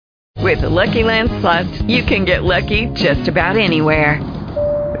With the Lucky Land Slots, you can get lucky just about anywhere.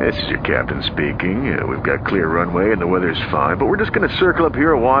 This is your captain speaking. We've got clear runway and the weather's fine, but we're just going to circle up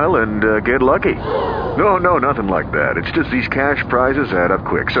here a while and get lucky. No, nothing like that. It's just these cash prizes add up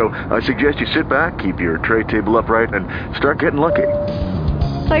quick. So I suggest you sit back, keep your tray table upright, and start getting lucky.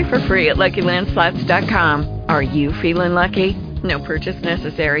 Play for free at LuckyLandSlots.com. Are you feeling lucky? No purchase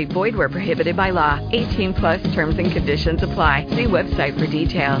necessary. Void where prohibited by law. 18+ terms and conditions apply. See website for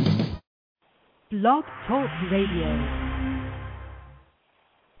details. Blog Talk Radio.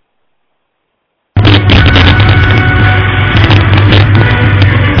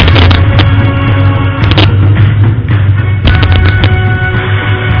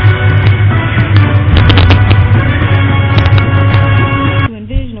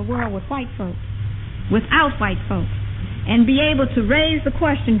 Without white folks, and be able to raise the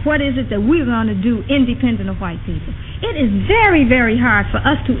question, what is it that we're going to do independent of white people? It is very, very hard for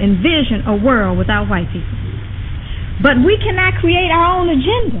us to envision a world without white people. But we cannot create our own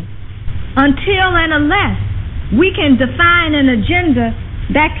agenda until and unless we can define an agenda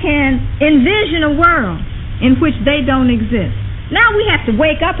that can envision a world in which they don't exist. Now we have to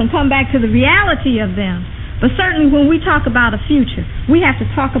wake up and come back to the reality of them. But certainly when we talk about a future, we have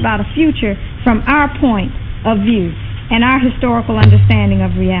to talk about a future from our point of view and our historical understanding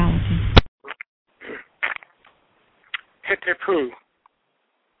of reality. Hetepu,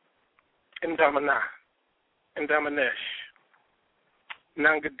 Indamana, Indamanesh,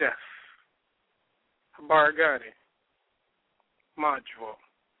 Nangadef, Habargani, Majvo,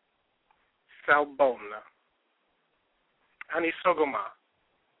 Salbona, Anisogoma,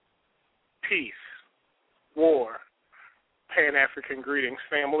 peace. War. Pan-African greetings,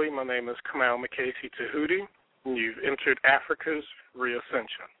 family. My name is Kamal Makesi Tahuti, and you've entered Africa's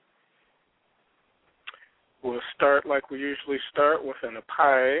Reascension. We'll start like we usually start with an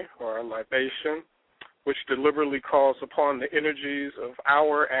apai, or a libation, which deliberately calls upon the energies of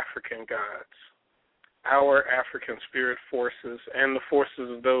our African gods, our African spirit forces, and the forces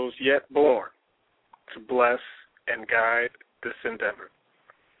of those yet born to bless and guide this endeavor.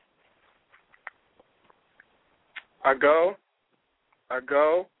 I go.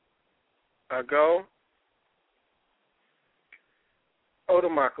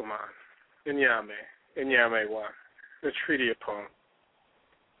 Odomakuman, Nyame wa, the treaty upon.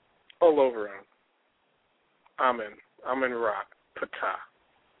 All over him. Amen Ra, Pata.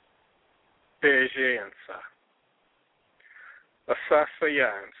 Bejeansa.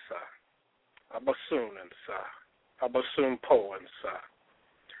 Asasayansa. Abasunansa. Abasun poansa.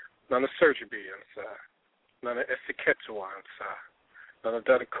 Nana surgebiansa. Nana Esiketuansa, Nana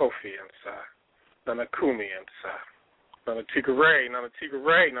Dadakofiansa, Nana Kumiansa, Nana Tigray,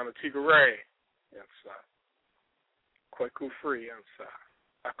 Ansa, Kweku Free Ansa,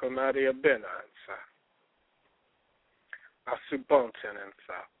 Akonadi Abena Ansa, Asubonten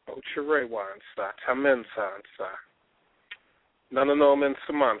Ansa, Ochirewa Ansa, Tamensa Ansa, Nana Nomen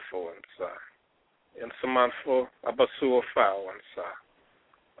Samanfo Ansa, in Samanfo, Abasu Ofao Ansa,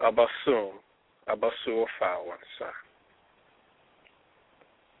 Abasum. Abasu Fawansa.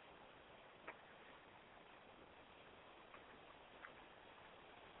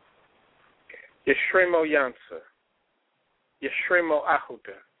 Yeshremo Yansa. Yeshremo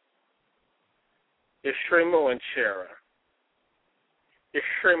Ahuda. Yeshremo Enchera.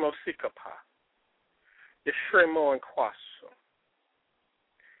 Yeshremo Sikapa. Yeshremo Enkwaso.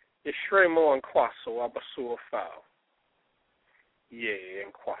 Yeshremo Enkwaso Abasu Fao. Ye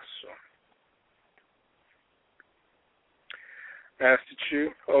Enkwaso. Astichu,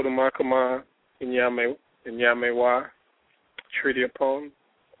 Odomakama, Inyamewa, Treaty upon,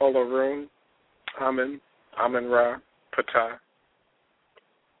 Olarun, Amen Ra, Pata.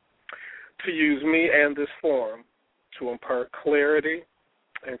 To use me and this forum to impart clarity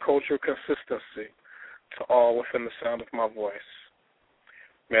and cultural consistency to all within the sound of my voice.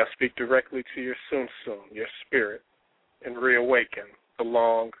 May I speak directly to your soon, your spirit, and reawaken the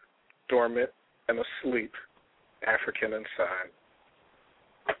long, dormant, and asleep African inside.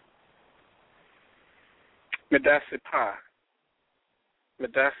 Medasi Pa,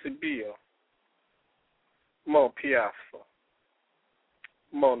 Medasi Bio, Mo Piafo,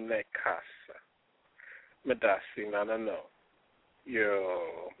 Mo Nekasa, Medasi Nanano,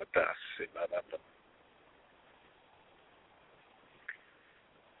 Yo Medasi Nanano.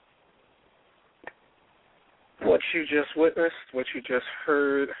 What you just witnessed, what you just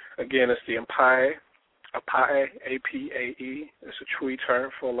heard, again, is the Apae, A-P-A-E, it's a Twi term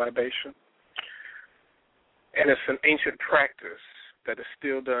for libation. And it's an ancient practice that is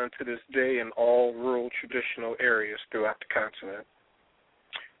still done to this day in all rural traditional areas throughout the continent.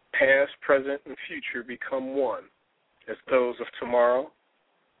 past, present, and future become one, as those of tomorrow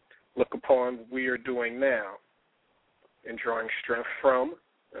look upon what we are doing now and drawing strength from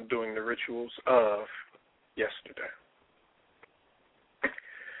and doing the rituals of yesterday.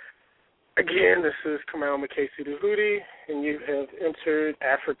 Again, this is Kamal McCasey the Hootie, and you have entered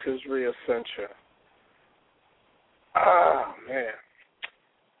Africa's Reascension. Ah, man.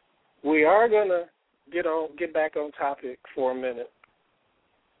 We are going to get back on topic for a minute.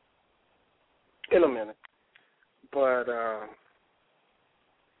 In a minute. But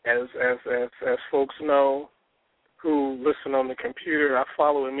as folks know who listen on the computer, I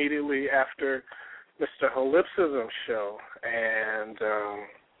follow immediately after Mr. Holipsism's show, and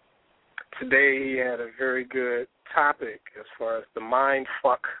today he had a very good topic as far as the mind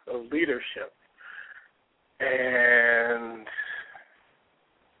fuck of leadership. And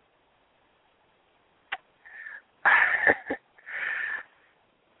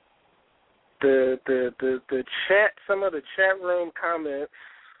the chat, some of the chat room comments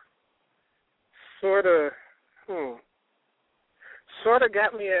sort of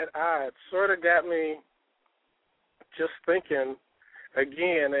got me at odds, sort of got me just thinking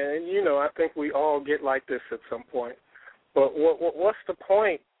again, and I think we all get like this at some point. But what's the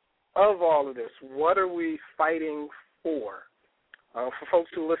point of all of this? What are we fighting for? For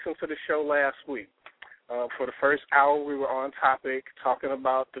folks who listened to the show last week, for the first hour we were on topic talking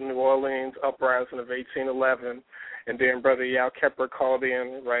about the New Orleans uprising of 1811, and then Brother Yao Kepper called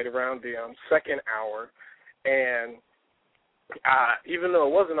in right around the second hour, and even though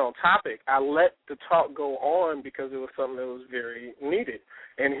it wasn't on topic, I let the talk go on because it was something that was very needed.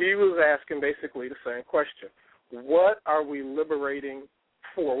 And he was asking basically the same question. What are we liberating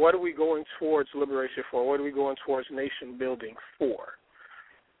for? What are we going towards liberation for? What are we going towards nation building for?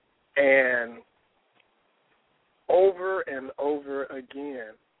 And over and over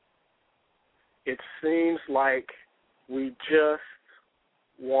again, it seems like we just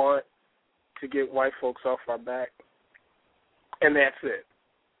want to get white folks off our back, and that's it.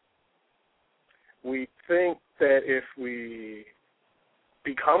 We think that if we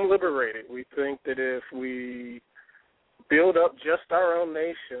become liberated, we think that if we build up just our own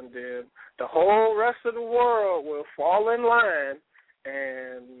nation, then the whole rest of the world will fall in line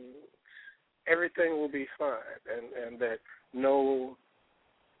and everything will be fine, and that no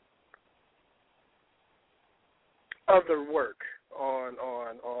other work on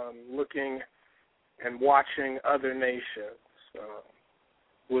looking and watching other nations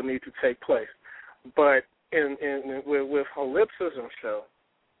will need to take place. But with Holipsism show,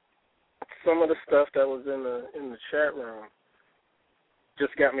 some of the stuff that was in the chat room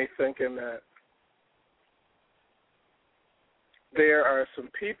just got me thinking that there are some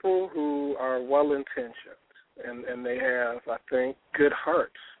people who are well-intentioned and they have, I think, good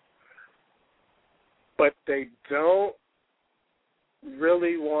hearts, but they don't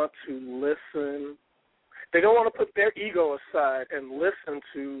really want to listen. They don't want to put their ego aside and listen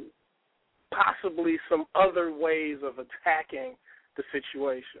to possibly some other ways of attacking the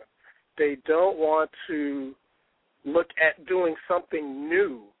situation. They don't want to look at doing something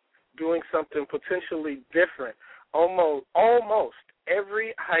new, doing something potentially different. Almost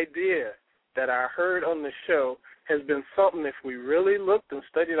every idea that I heard on the show has been something, if we really looked and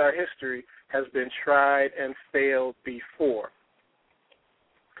studied our history, has been tried and failed before.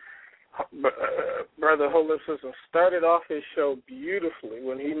 Brother Holipsism started off his show beautifully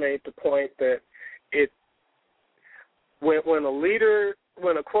when he made the point that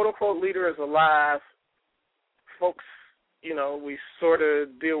when a quote-unquote leader is alive, folks, we sort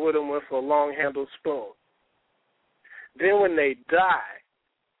of deal with them with a long-handled spoon. Then when they die,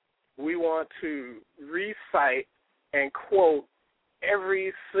 we want to recite and quote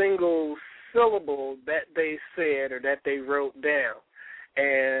every single syllable that they said or that they wrote down.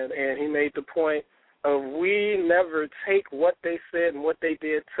 And he made the point of we never take what they said and what they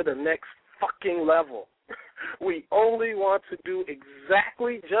did to the next fucking level. We only want to do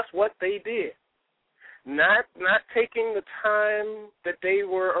exactly just what they did. Not taking the time that they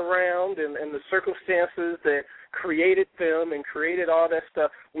were around and the circumstances that created them and created all that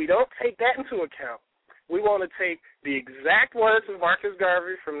stuff. We don't take that into account. We want to take the exact words of Marcus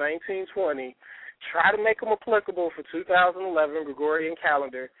Garvey from 1920, try to make them applicable for 2011 Gregorian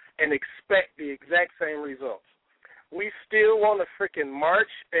calendar, and expect the exact same results. We still want to freaking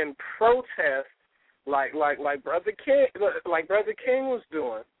march and protest like Brother King was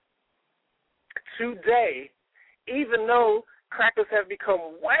doing today, even though crackers have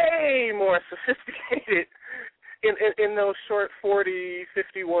become way more sophisticated in those short 40,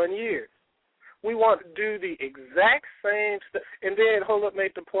 51 years. we want to do the exact same stuff. And then Holdup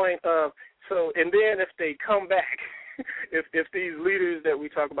made the point of, and then if they come back, if these leaders that we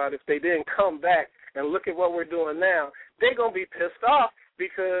talk about, if they then come back and look at what we're doing now, they're going to be pissed off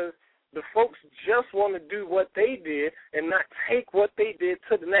because the folks just want to do what they did and not take what they did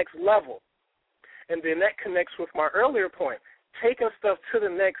to the next level. And then that connects with my earlier point. Taking stuff to the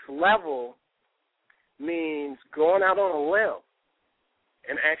next level means going out on a limb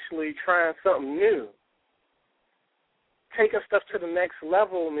and actually trying something new. Taking stuff to the next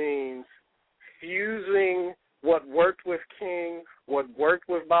level means fusing what worked with King, what worked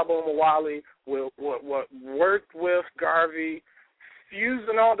with Baba Omowale, what worked with Garvey,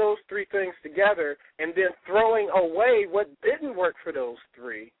 fusing all those three things together and then throwing away what didn't work for those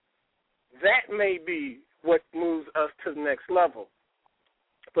three. That may be what moves us to the next level.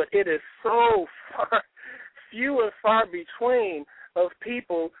 But it is so few and far between of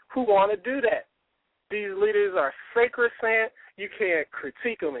people who want to do that. These leaders are sacrosanct. You can't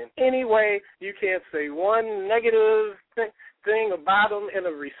critique them in any way. You can't say one negative thing about them in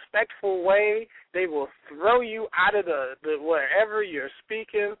a respectful way. They will throw you out of the wherever you're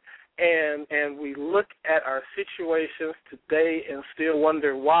speaking. And we look at our situations today and still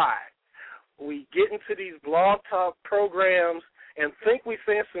wonder why. We get into these blog talk programs and think we're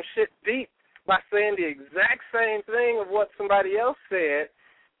saying some shit deep by saying the exact same thing of what somebody else said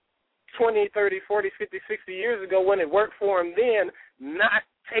 20, 30, 40, 50, 60 years ago when it worked for them then, not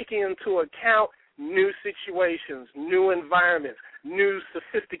taking into account new situations, new environments, new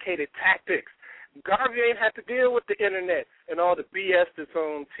sophisticated tactics. Garvey ain't had to deal with the internet and all the BS that's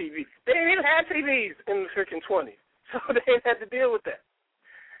on TV. They didn't even have TVs in the freaking 20s, so they ain't had to deal with that.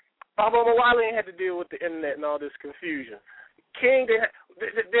 Baba Omowale ain't had to deal with the internet and all this confusion. King,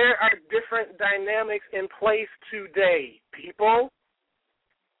 there are different dynamics in place today, people.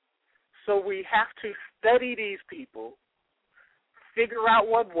 So we have to study these people, figure out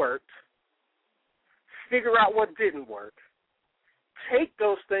what worked, figure out what didn't work, take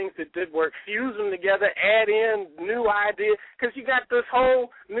those things that did work, fuse them together, add in new ideas, because you got this whole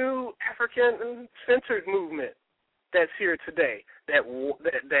new African-centered movement that's here today that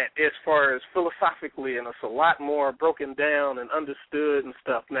as far as philosophically, and it's a lot more broken down and understood and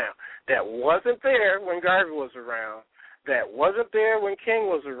stuff now, that wasn't there when Garvey was around, that wasn't there when King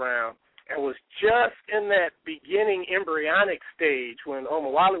was around, and was just in that beginning embryonic stage when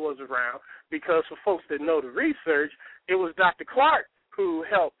Omowale was around, because for folks that know the research, it was Dr. Clark who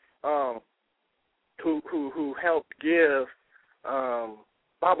helped who helped give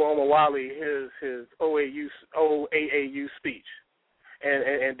Baba Omowale his OAAU speech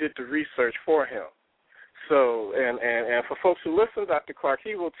and did the research for him. So and for folks who listen to Dr. Clark,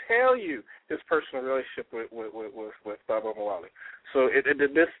 he will tell you his personal relationship with Baba Omowale. So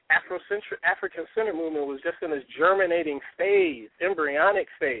this African-centered movement was just in its germinating phase, embryonic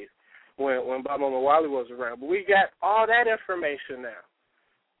phase, when Baba Omowale was around. But we got all that information now.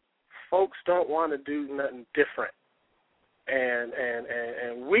 Folks don't want to do nothing different.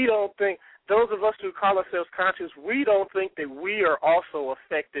 And we don't think, those of us who call ourselves conscious, we don't think that we are also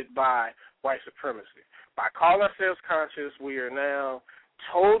affected by white supremacy. By calling ourselves conscious, we are now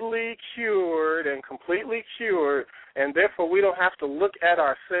totally cured and completely cured, and therefore we don't have to look at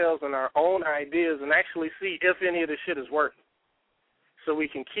ourselves and our own ideas and actually see if any of this shit is working. So we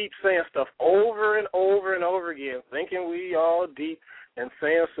can keep saying stuff over and over and over again, thinking we all deep and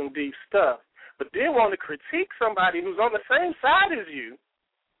saying some deep stuff, but then want to critique somebody who's on the same side as you,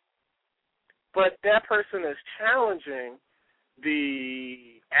 but that person is challenging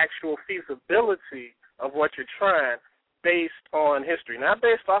the actual feasibility of what you're trying based on history, not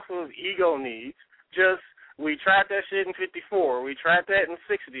based off of ego needs, just we tried that shit in 54, we tried that in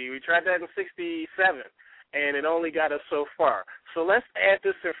 60, we tried that in 67, and it only got us so far. So let's add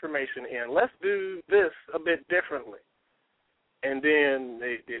this information in. Let's do this a bit differently. And then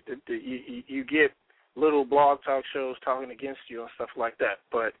you get little blog talk shows talking against you and stuff like that.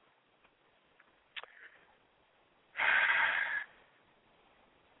 But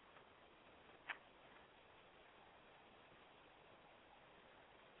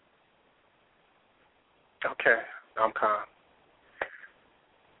okay, I'm calm.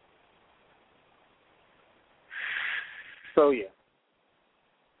 So, yeah.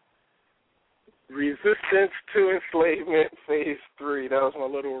 Resistance to Enslavement, Phase 3. That was my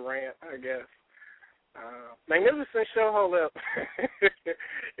little rant, I guess. Magnificent show, hold up.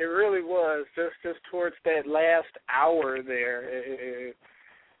 It really was. Just towards that last hour there.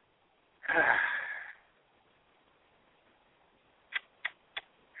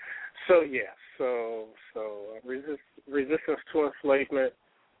 So, yeah. So resistance to enslavement.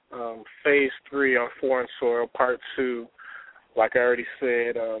 Phase 3 on foreign soil, Part 2. Like I already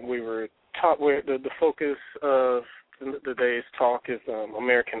said, we were taught where the focus of the day's talk is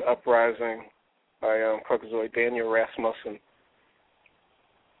American Uprising by caucasoid Daniel Rasmussen.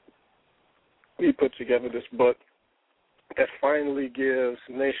 He put together this book that finally gives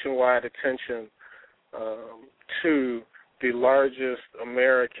nationwide attention to the largest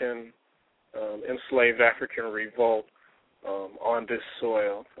American enslaved African revolt on this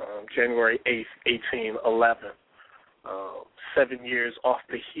soil, January 8th, 1811, 7 years off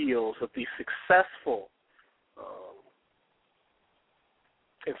the heels of the successful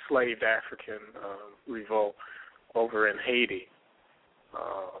enslaved African revolt over in Haiti.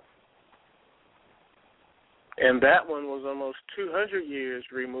 And that one was almost 200 years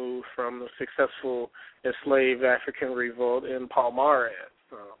removed from the successful enslaved African revolt in Palmares.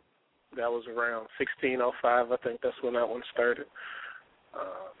 That was around 1605, I think that's when that one started.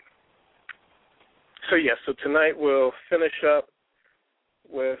 So tonight we'll finish up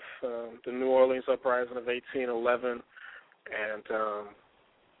with the New Orleans Uprising of 1811 and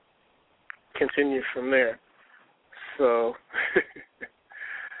continue from there. So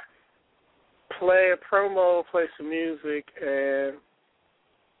play a promo, play some music, and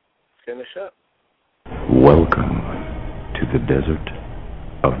finish up. Welcome to the desert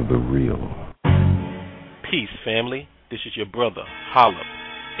of the real. Peace, family. This is your brother, Hollop,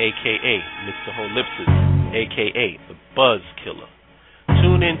 a.k.a. Mr. Holipsis, a.k.a. the Buzz Killer.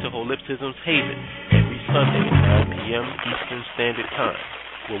 Tune in to Holipsism's Haven every Sunday at 9 p.m. Eastern Standard Time,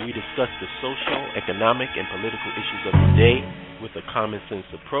 where we discuss the social, economic, and political issues of the day with a common-sense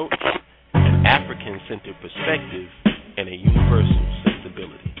approach, an African-centered perspective, and a universal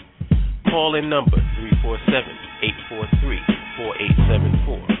sensibility. Call in number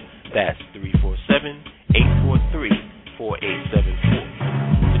 347-843-4874. That's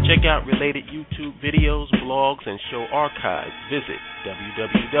 347-843-4874. To check out related YouTube videos, blogs, and show archives, visit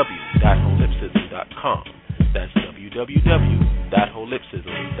www.holipsism.com. That's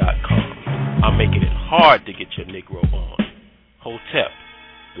www.holipsism.com. I'm making it hard to get your Negro on. Hotep,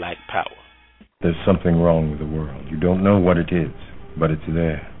 Black Power. There's something wrong with the world. You don't know what it is, but it's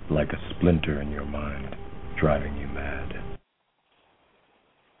there, like a splinter in your mind, driving you mad.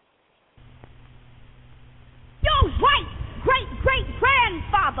 Your white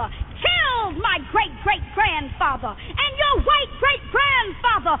great-great-grandfather killed my great-great-grandfather, and your white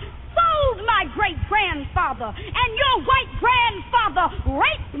great-grandfather sold my great-grandfather, and your white grandfather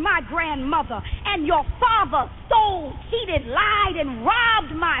raped my grandmother, and your father stole, cheated, lied, and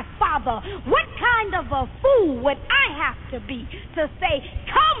robbed my father. What kind of a fool would I have to be to say,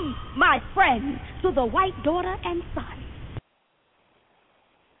 come, my friend, to the white daughter and son?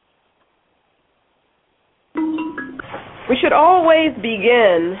 We should always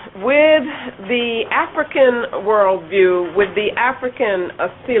begin with the African worldview, with the African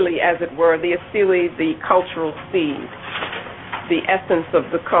asili, as it were, the asili, the cultural seed, the essence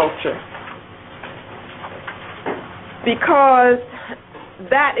of the culture. Because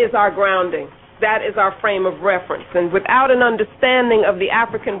that is our grounding, that is our frame of reference. And without an understanding of the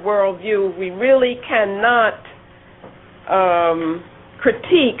African worldview, we really cannot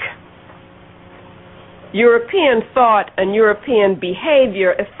critique European thought and European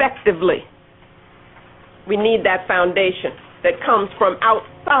behavior effectively. We need that foundation that comes from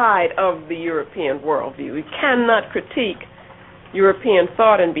outside of the European worldview. We cannot critique European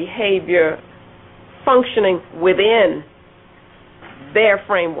thought and behavior functioning within their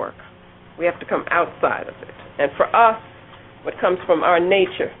framework. We have to come outside of it. And for us, what comes from our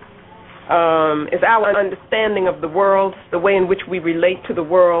nature is our understanding of the world, the way in which we relate to the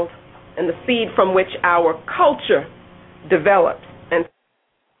world, and the seed from which our culture develops. And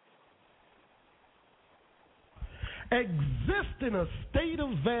exist in a state of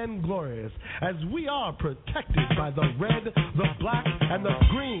vainglorious as we are protected by the red, the black, and the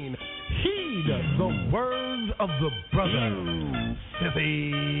green. Heed the words of the brother,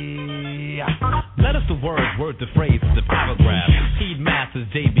 Sissy. Let us the word to phrase, the paragraph. Heed masses,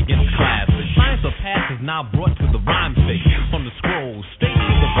 J begins class. Science of past is now brought to the rhyme fix. From the scrolls, straight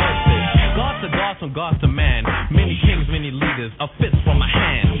to the verses. Gods to gods, from gods to man. Many kings, many leaders, a fist from my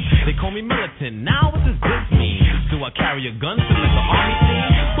hand. They call me militant, now what does this mean? Do I carry a gun to make the army scene?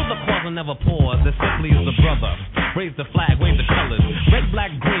 With a cause I never pause, as simply as the brother. Raise the flag, wave the colors. Red,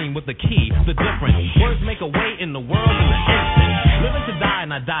 black, green with the key, the difference. Words make a way in the world in an instant. Living to die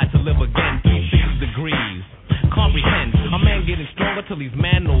and I die to live again. 360 degrees. Comprehend, a man getting stronger till he's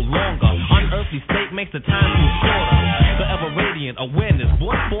man no longer. Unearthly state makes the time too shorter. The ever radiant awareness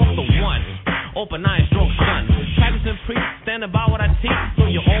brought forth the one. Open eye stroke sun. Practicing preach, standing by what I teach. So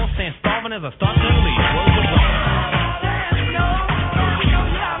you all stand starving as I start to leave. Words of love.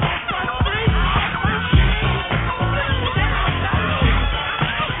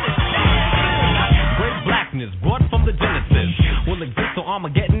 Brought from the Genesis will exist so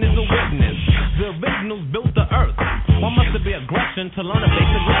Armageddon is a witness. The originals built the earth. Why must there be aggression to learn a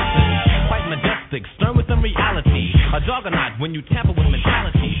basic lesson? Quite majestic, stern within reality. A juggernaut when you tamper with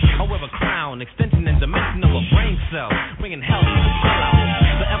mentality. I wear a crown, extension and dimension of a brain cell, bringing hell to the sellout.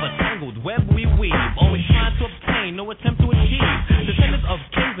 The ever tangled web we weave, always trying to obtain, no attempt to achieve. Descendants of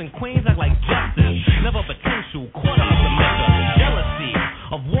kings and queens act like justice, never potential, quarter of the measure. Jealousy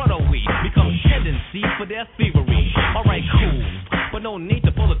of what are we becomes tendency for their thievery. Alright, cool, but no need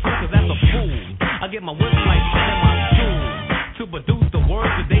to pull the tool, cause that's a fool. I get my words like that in my stool to produce the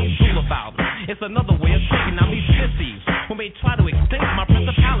words that they fool about. It's another way of taking out these sissies who may try to extinct my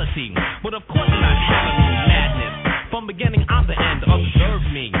principality. But of course they're not having me madness. From beginning, I'm the end, observe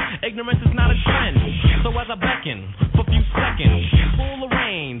me. Ignorance is not a trend. So as I beckon for a few seconds, pull the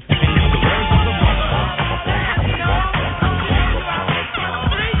reins and hear the words of the brother.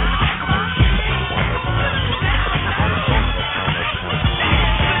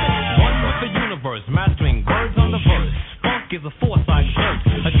 Mastering words on the verse. Funk is a foresight verse.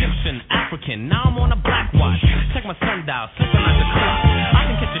 Egyptian, African, now I'm on a black watch. Check my sundial, slipping out the clock. I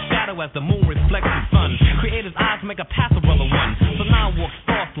can catch a shadow as the moon reflects the sun. Creator's eyes make a pass of brother one. So now I walk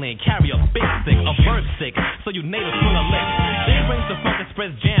softly and carry a big stick, a bird stick, so you natives will lick. Then brings the funk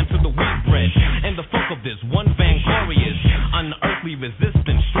express jam to the wheat bread. And the funk of this one vainglorious, unearthly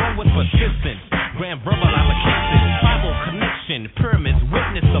resistance, strong with persistence. Grand verbal applications, tribal connection, pyramids,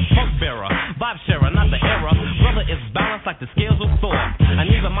 witness the funk bearer. Vibe sharer, not the error. Brother is balanced like the scales of Thor. An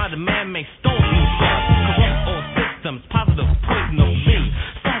even-minded man makes stones through swords. Corrupt all systems, positive poison of me.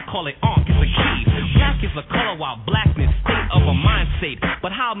 Some call it ankh, it's a key. Black is the color while blackness state of a mind state.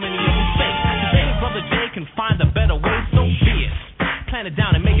 But how many of them fake? Today, Brother J can find a better way, so be it. Plan it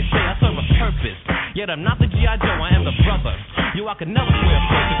down and make it say I serve a purpose. Yet I'm not the G.I. Joe, I am the brother. Yo, I could never swear a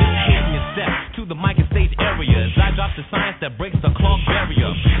purpose. This hating your step to the mic and stage areas. I drop the science that breaks the clock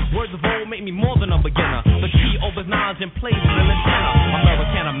barrier. Words of old make me more than a beginner. The key opens knowledge and plays as an antenna.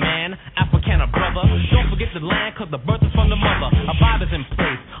 Americana man, Africana brother. Don't forget the land, cause the birth is from the mother. A vibe is in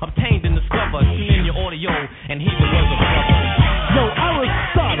place, obtained and discovered. Tune in your audio and heed the words of brother. Yo,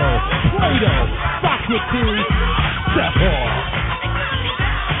 Aristotle, Plato, Socrates, step off.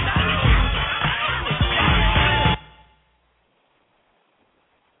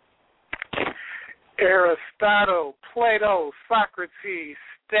 Aristotle, Plato, Socrates,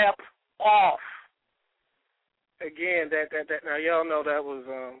 step off. Again, that now y'all know that was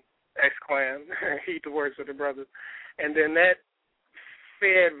X-Clan, heed the words of the brothers. And then that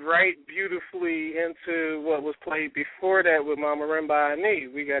fed right beautifully into what was played before that with Mama Remba Ani.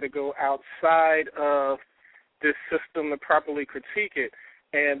 We got to go outside of this system to properly critique it.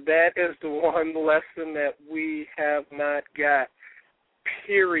 And that is the one lesson that we have not got,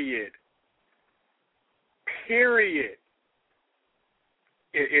 period. Period.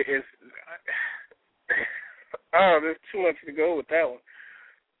 It is. There's too much to go with that one.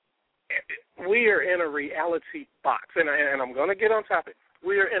 We are in a reality box, and I'm going to get on topic.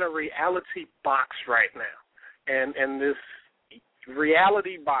 We are in a reality box right now, and this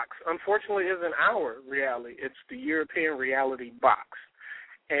reality box, unfortunately, isn't our reality. It's the European reality box,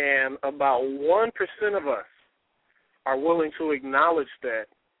 and about 1% of us are willing to acknowledge that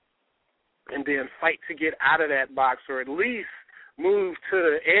and then fight to get out of that box, or at least move to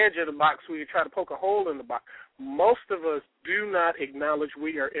the edge of the box where you try to poke a hole in the box. Most of us do not acknowledge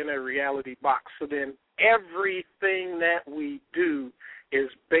we are in a reality box. So then everything that we do is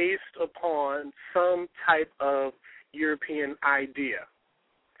based upon some type of European idea.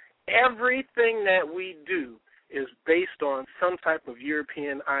 Everything that we do is based on some type of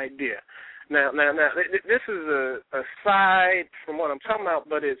European idea. Now, this is a side from what I'm talking about,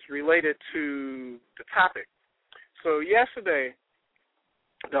 but it's related to the topic. So yesterday,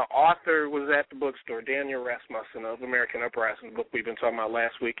 the author was at the bookstore, Daniel Rasmussen of American Uprising, the book we've been talking about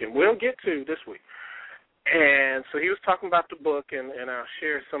last week, and we'll get to this week. And so he was talking about the book, and I'll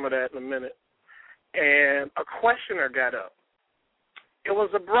share some of that in a minute. And a questioner got up. It was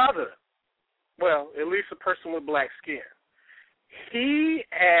a brother, well, at least a person with black skin. He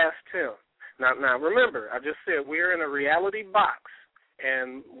asked him, now remember, I just said we're in a reality box,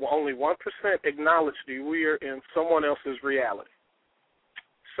 and only 1% acknowledge that we are in someone else's reality.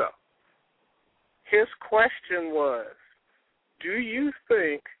 So, his question was, do you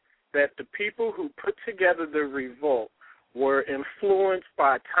think that the people who put together the revolt were influenced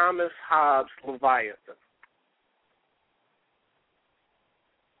by Thomas Hobbes' Leviathan.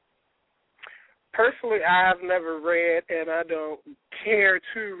 Personally, I've never read, and I don't care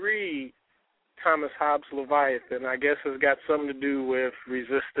to read, Thomas Hobbes' Leviathan. I guess it's got something to do with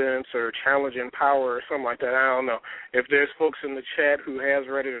resistance or challenging power or something like that. I don't know. If there's folks in the chat who has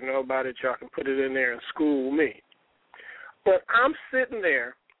read it or know about it, y'all can put it in there and school me. But I'm sitting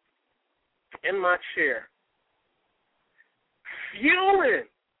there in my chair, fuming,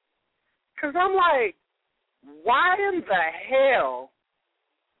 because I'm like, why in the hell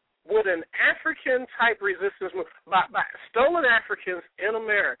would an African-type resistance move, by stolen Africans in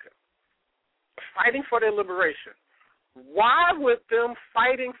America, fighting for their liberation, why would them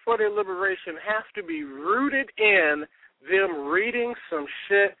fighting for their liberation have to be rooted in them reading some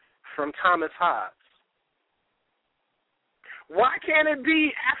shit from Thomas Hobbes? Why can't it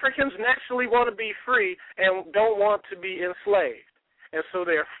be Africans naturally want to be free and don't want to be enslaved? And so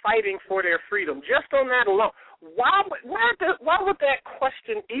they're fighting for their freedom. Just on that alone, why would that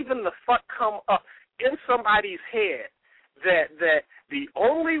question even the fuck come up in somebody's head that the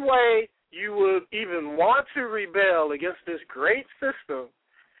only way you would even want to rebel against this great system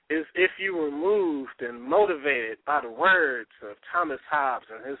is if you were moved and motivated by the words of Thomas Hobbes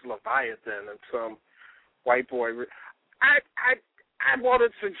and his Leviathan and some white boy. I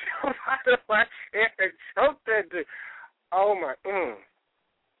wanted to jump out of my chair and choke that dude. Oh my!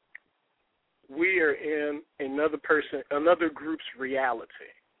 We are in another group's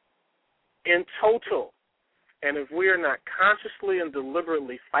reality, in total. And if we are not consciously and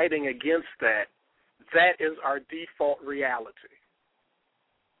deliberately fighting against that, that is our default reality.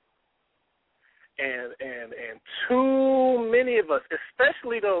 And too many of us,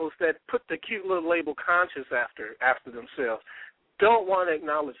 especially those that put the cute little label conscious after themselves, don't want to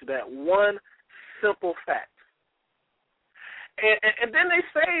acknowledge that one simple fact. And then they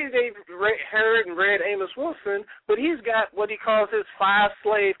say they've heard and read Amos Wilson, but he's got what he calls his 5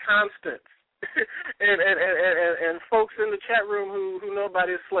 slave constants. and folks in the chat room who know about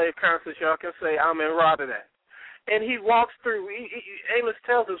his slave constants, y'all can say I'm in raw to that. And he walks through. Amos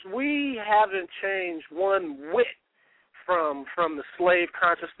tells us we haven't changed one whit from the slave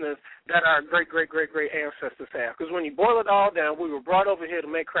consciousness that our great ancestors have. Because when you boil it all down, we were brought over here to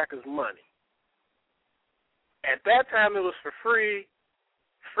make crackers money. At that time, it was for free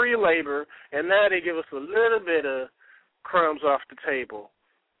labor, and now they give us a little bit of crumbs off the table.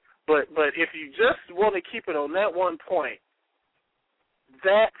 But if you just want to keep it on that one point,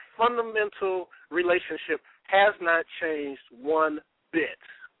 that fundamental relationship has not changed one bit.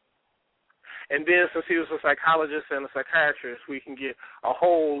 And then since he was a psychologist and a psychiatrist, we can get a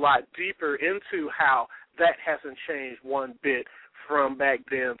whole lot deeper into how that hasn't changed one bit from back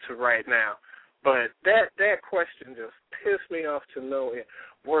then to right now. But that question just pissed me off to no end.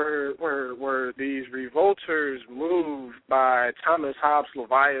 Were these revolters moved by Thomas Hobbes'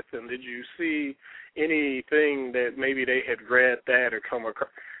 Leviathan? Did you see anything that maybe they had read that or come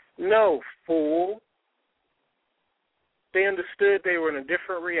across? No, fool. They understood they were in a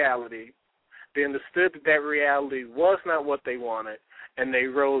different reality. They understood that reality was not what they wanted, and they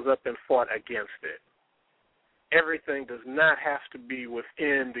rose up and fought against it. Everything does not have to be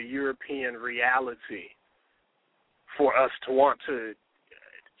within the European reality for us to want to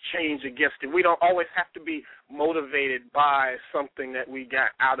change against it. We don't always have to be motivated by something that we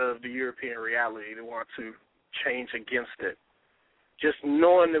got out of the European reality to want to change against it. Just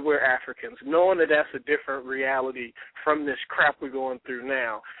knowing that we're Africans, knowing that that's a different reality from this crap we're going through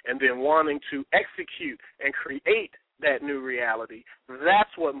now, and then wanting to execute and create that new reality, that's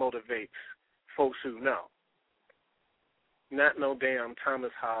what motivates folks who know. Not no damn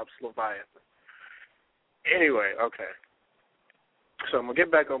Thomas Hobbes Leviathan. Anyway, okay. So I'm going to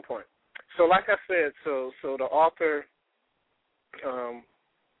get back on point. So like I said, so the author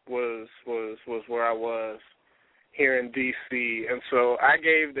was where I was here in D.C., and so I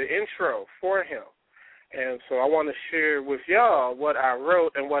gave the intro for him. And so I want to share with y'all what I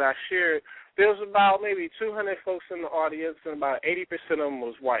wrote and what I shared. There was about maybe 200 folks in the audience, and about 80% of them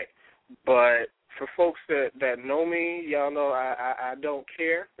was white. But for folks that know me, y'all know I don't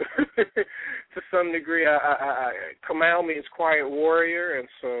care. To some degree, Kamal means quiet warrior, and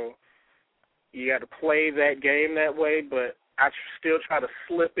so you got to play that game that way. But I still try to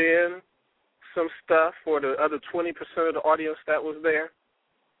slip in some stuff for the other 20% of the audience that was there.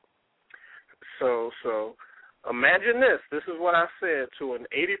 So imagine this. This is what I said to an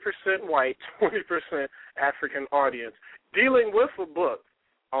 80% white, 20% African audience, dealing with a book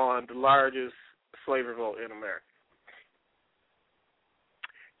on the largest slave revolt in America.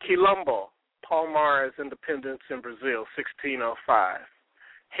 Quilombo, Palmares independence in Brazil, 1605.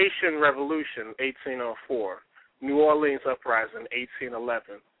 Haitian Revolution, 1804. New Orleans uprising,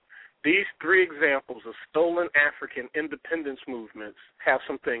 1811. These three examples of stolen African independence movements have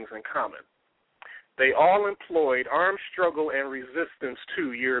some things in common. They all employed armed struggle and resistance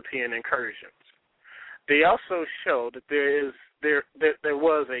to European incursions. They also show that there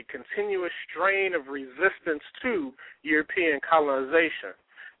was a continuous strain of resistance to European colonization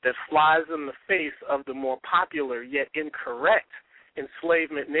that flies in the face of the more popular yet incorrect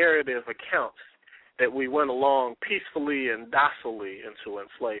enslavement narrative accounts that we went along peacefully and docilely into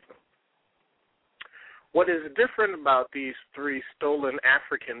enslavement. What is different about these three stolen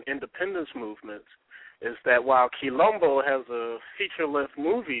African independence movements is that while Quilombo has a feature-length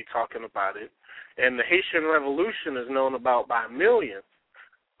movie talking about it, and the Haitian Revolution is known about by millions,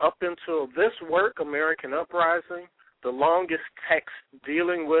 up until this work, American Uprising, the longest text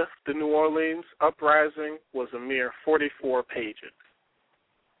dealing with the New Orleans uprising was a mere 44 pages.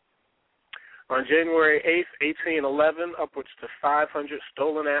 On January 8, 1811, upwards to 500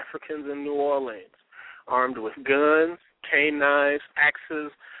 stolen Africans in New Orleans, armed with guns, cane knives,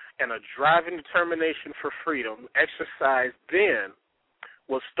 axes, and a driving determination for freedom, exercised then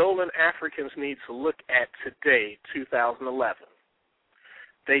what stolen Africans need to look at today, 2011.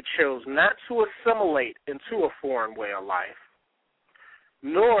 They chose not to assimilate into a foreign way of life,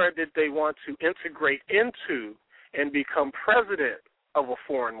 nor did they want to integrate into and become president of a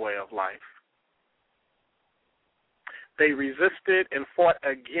foreign way of life. They resisted and fought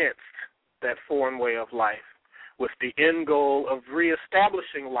against that foreign way of life with the end goal of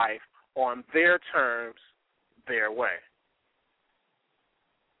reestablishing life on their terms, their way.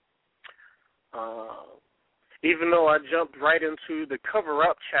 Even though I jumped right into the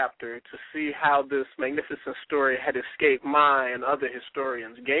cover-up chapter to see how this magnificent story had escaped my and other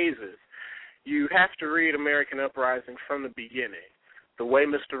historians' gazes, you have to read American Uprising from the beginning. The way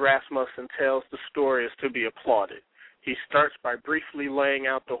Mr. Rasmussen tells the story is to be applauded. He starts by briefly laying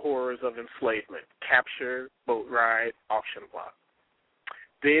out the horrors of enslavement, capture, boat ride, auction block.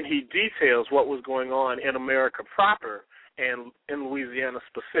 Then he details what was going on in America proper and in Louisiana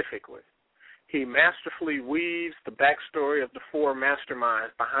specifically. He masterfully weaves the backstory of the four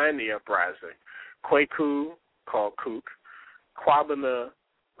masterminds behind the uprising: Kwaku, called Kook, Kwabena,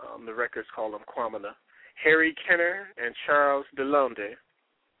 the records call him Kwamina, Harry Kenner, and Charles DeLonde.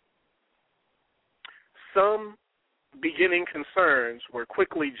 Some beginning concerns were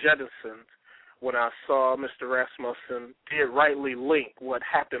quickly jettisoned when I saw Mr. Rasmussen did rightly link what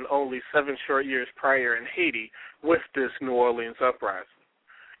happened only 7 short years prior in Haiti with this New Orleans uprising,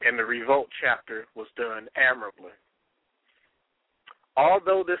 and the revolt chapter was done admirably.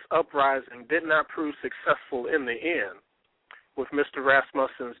 Although this uprising did not prove successful in the end, with Mr.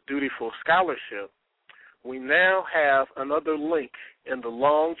 Rasmussen's dutiful scholarship, we now have another link in the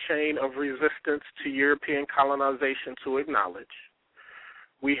long chain of resistance to European colonization to acknowledge.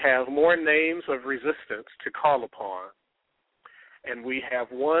 We have more names of resistance to call upon, and we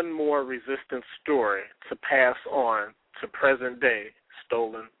have one more resistance story to pass on to present-day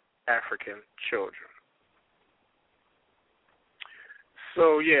stolen African children.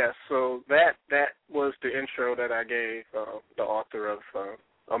 So that was the intro that I gave the author of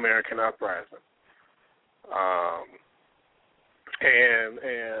American Uprising.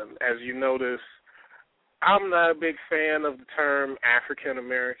 And as you notice, I'm not a big fan of the term African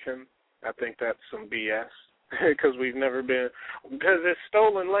American. I think that's some BS because it's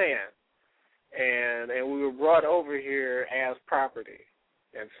stolen land, and we were brought over here as property.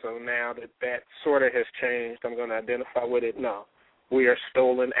 And so now that sort of has changed, I'm going to identify with it. No, we are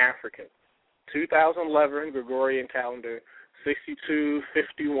stolen African. 2011 Gregorian calendar,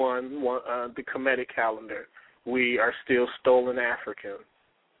 6251, the Kemetic calendar. We are still stolen African,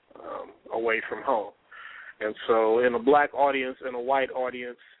 away from home. And so in a black audience and a white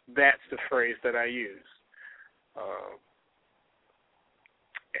audience, that's the phrase that I use.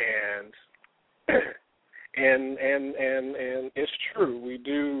 And it's true.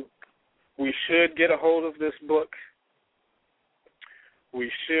 We should get a hold of this book.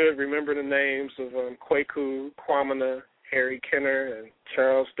 We should remember the names of Kwaku, Kwamina, Harry Kenner, and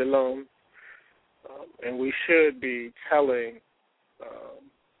Charles DeLone. And we should be telling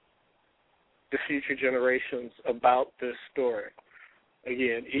the future generations about this story.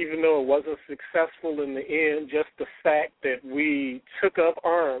 Again, even though it wasn't successful in the end, just the fact that we took up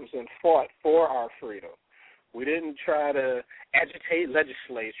arms and fought for our freedom. We didn't try to agitate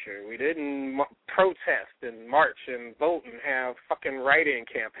legislature. We didn't protest and march and vote and have fucking write-in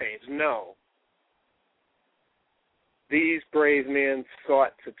campaigns. No. These brave men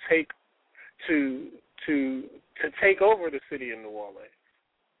sought to to take over the city of New Orleans.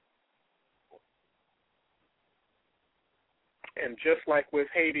 And just like with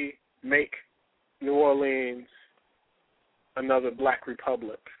Haiti, make New Orleans another black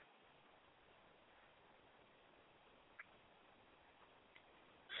republic.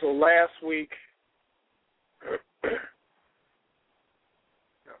 So last week,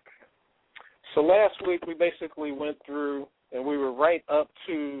 we basically went through, and we were right up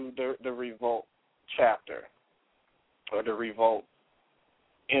to the revolt chapter, or the revolt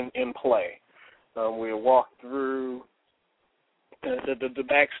in play. We walked through the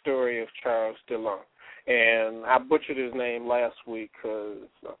backstory of Charles Dillon, and I butchered his name last week because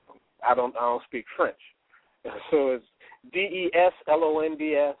I don't speak French, so it's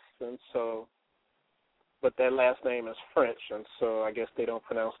Deslonds, and so, but that last name is French, and so I guess they don't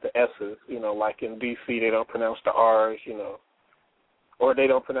pronounce the S's, like in D.C. they don't pronounce the R's, or they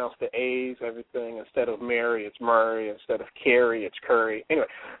don't pronounce the A's, everything. Instead of Mary, it's Murray. Instead of Carrie, it's Curry. Anyway,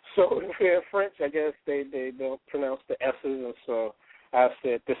 so in French, I guess they don't pronounce the S's, and so I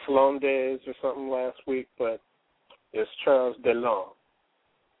said Deslondes or something last week, but it's Charles Dillon.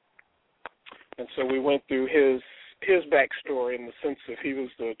 And so we went through his backstory in the sense of he was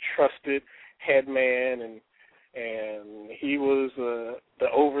the trusted head man, and he was the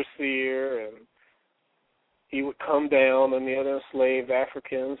overseer, and he would come down on the other enslaved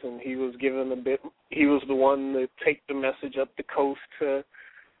Africans, and he was the one to take the message up the coast to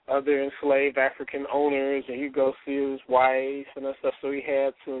other enslaved African owners, and he'd go see his wife and that stuff, so he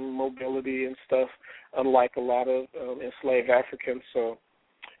had some mobility and stuff, unlike a lot of enslaved Africans. So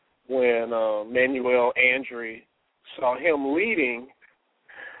when Manuel Andre saw him leading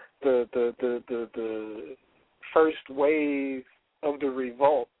the first wave of the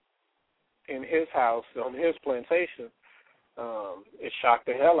revolt in his house, on his plantation, it shocked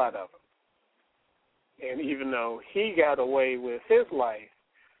the hell out of him. And even though he got away with his life,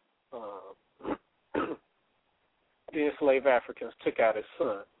 the enslaved Africans took out his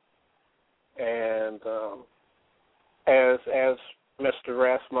son. And as Mr.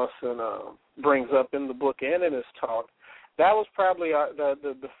 Rasmussen brings up in the book and in his talk, that was probably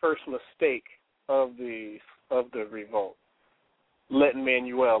the first mistake of the revolt, letting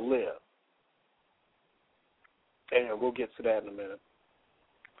Manuel live. And we'll get to that in a minute.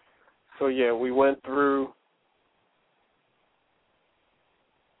 So yeah, we went through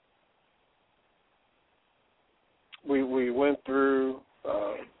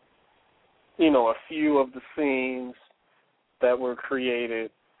a few of the scenes that were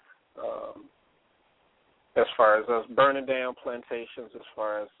created as far as us burning down plantations, as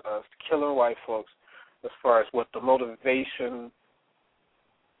far as us killing white folks, as far as what the motivation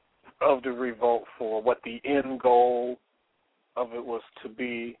of the revolt for, what the end goal of it was to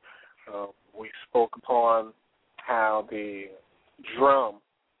be. We spoke upon how the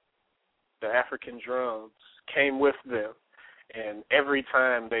African drums came with them, and every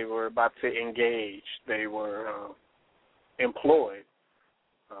time they were about to engage, they were employed,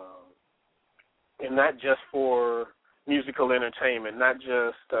 and not just for musical entertainment, not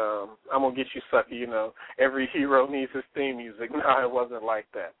just, I'm going to get you sucker, every hero needs his theme music. No, it wasn't like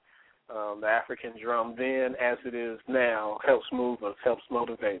that. The African drum then, as it is now, helps move us, helps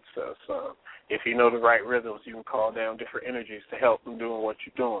motivate us. If you know the right rhythms, you can call down different energies to help in doing what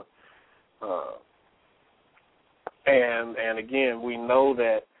you're doing. And again, we know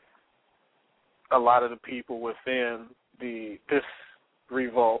that a lot of the people within this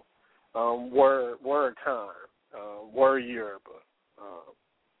revolt were Khan, were Yoruba,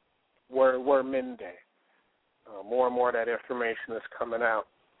 were Mende. More and more of that information is coming out.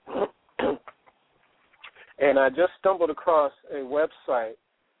 And I just stumbled across a website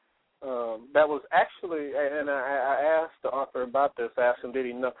that was actually, and I asked the author about this, I asked him, did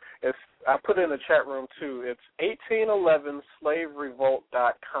he know? I put it in the chat room too. It's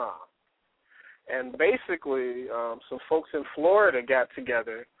 1811slaverevolt.com. And basically, some folks in Florida got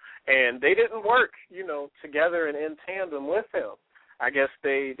together, and they didn't work, together and in tandem with him. I guess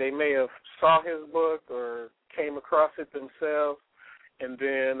they may have saw his book or came across it themselves, and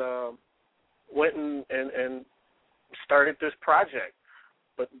then went and started this project.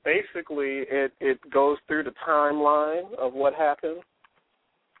 But basically, it goes through the timeline of what happened.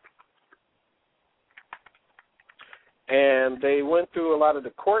 And they went through a lot of the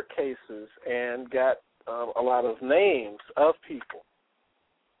court cases and got a lot of names of people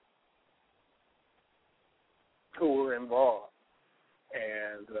who were involved.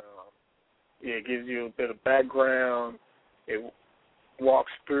 And it gives you a bit of background. It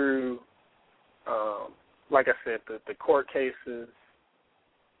walks through, like I said, the court cases.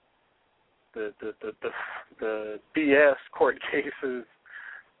 the BS court cases,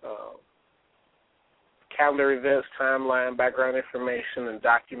 calendar events, timeline, background information, and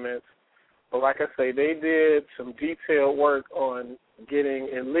documents. But like I say, they did some detailed work on getting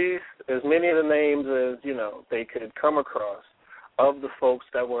at least as many of the names as, you know, they could come across of the folks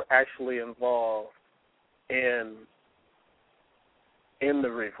that were actually involved in the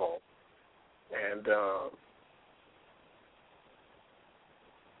revolt. And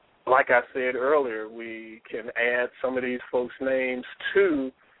like I said earlier, we can add some of these folks' names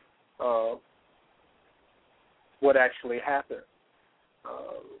to what actually happened.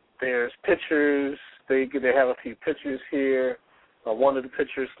 There's pictures. They have a few pictures here. One of the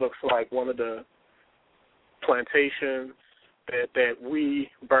pictures looks like one of the plantations that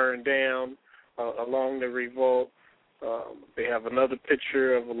we burned down along the revolt. They have another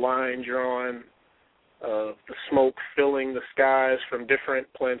picture of a line drawn of the smoke filling the skies from different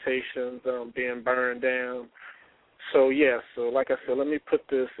plantations being burned down. So, yes, so like I said, let me put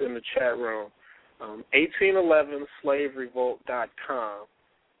this in the chat room. 1811slaverevolt.com.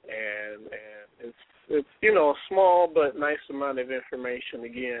 And it's you know, a small but nice amount of information,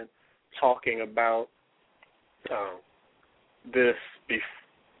 again, talking about this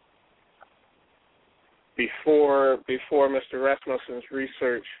before Mr. Rasmussen's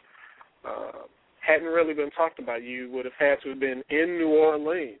research hadn't really been talked about. You would have had to have been in New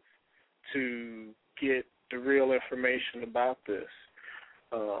Orleans to get the real information about this.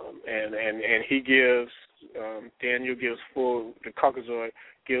 And he gives, Daniel gives the caucasoid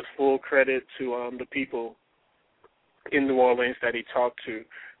gives full credit to the people in New Orleans that he talked to,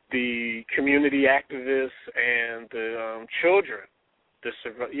 the community activists and the children,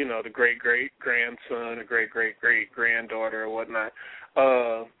 the great-great-grandson or great-great-great-granddaughter or whatnot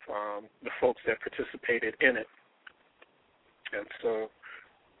of the folks that participated in it. And so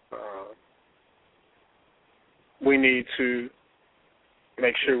we need to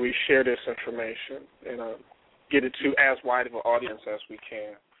make sure we share this information and get it to as wide of an audience as we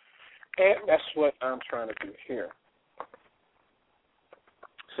can. And that's what I'm trying to do here.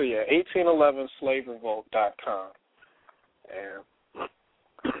 So, yeah, 1811slaverevolt.com. And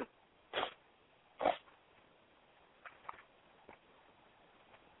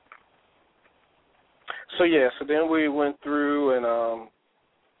so, yeah, so then we went through and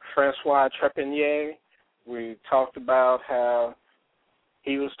Francois Trepanier, we talked about how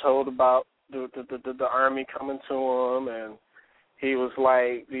he was told about the army coming to him, and he was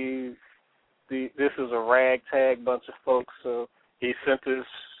like, this is a ragtag bunch of folks, so he sent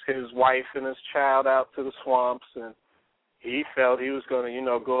his wife and his child out to the swamps, and he felt he was going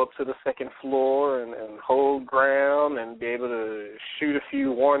to, go up to the second floor and hold ground and be able to shoot a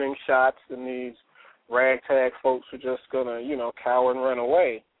few warning shots, and these ragtag folks were just going to, cower and run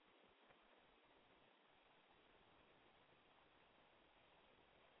away.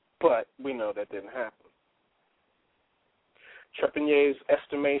 But we know that didn't happen. Trepanier's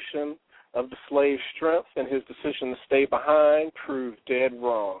estimation of the slave's strength and his decision to stay behind proved dead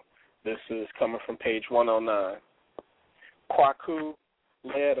wrong. This is coming from page 109. Kwaku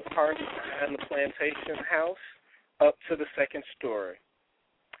led a party behind the plantation house up to the second story.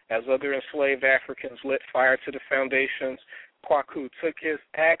 As other enslaved Africans lit fire to the foundations, Kwaku took his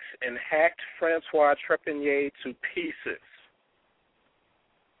axe and hacked Francois Trepanier to pieces.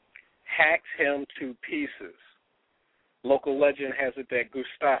 Hacked him to pieces. Local legend has it that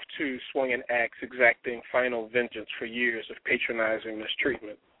Gustave, too, swung an axe, exacting final vengeance for years of patronizing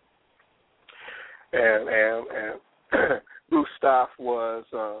mistreatment. And Gustave was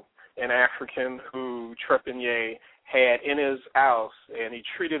an African who Trepanier had in his house, and he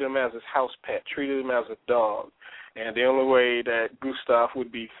treated him as his house pet, treated him as a dog. And the only way that Gustave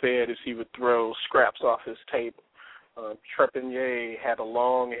would be fed is he would throw scraps off his table. Trepanier had a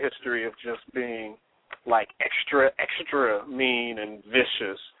long history of just being like extra mean and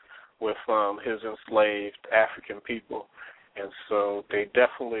vicious with his enslaved African people. And so they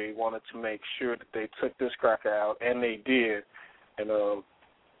definitely wanted to make sure that they took this cracker out, and they did. And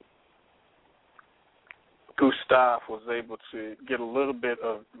Gustave was able to get a little bit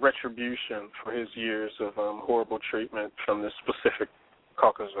of retribution for his years of horrible treatment from this specific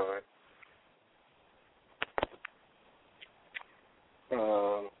caucasoid.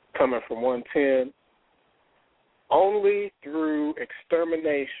 Coming from 110, only through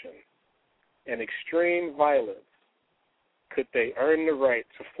extermination and extreme violence could they earn the right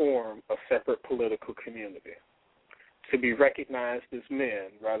to form a separate political community, to be recognized as men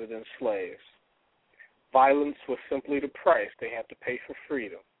rather than slaves. Violence was simply the price they had to pay for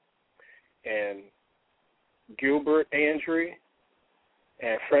freedom. And Gilbert Andre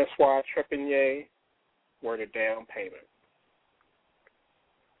and Francois Trepanier were the down payment.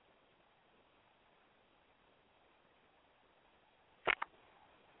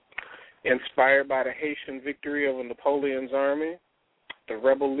 Inspired by the Haitian victory over Napoleon's army, the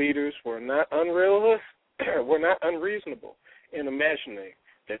rebel leaders were not unreasonable in imagining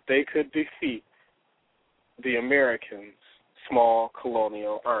that they could defeat the Americans' small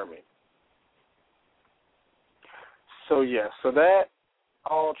colonial army. So that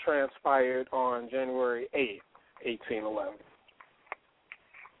all transpired on January 8th, 1811.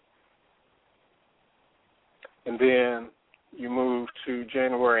 And then you move to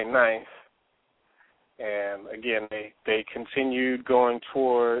January 9th, and again, they continued going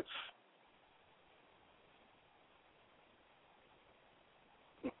towards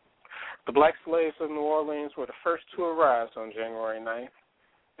the black slaves of New Orleans were the first to arise on January 9th.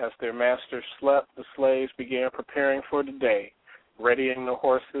 As their masters slept, the slaves began preparing for the day, readying the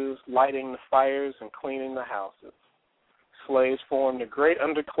horses, lighting the fires, and cleaning the houses. Slaves formed a great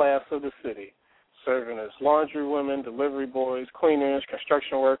underclass of the city, serving as laundry women, delivery boys, cleaners,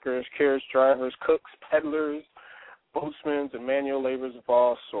 construction workers, carriage drivers, cooks, peddlers, boatsmen, and manual laborers of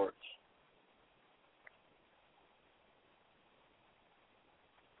all sorts.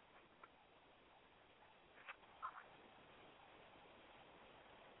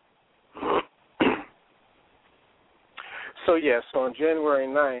 So on January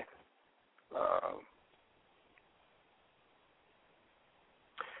 9th,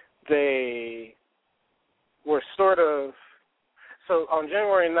 they were sort of, so on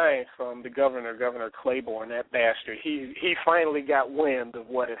January 9th, the Governor Claiborne, that bastard, he finally got wind of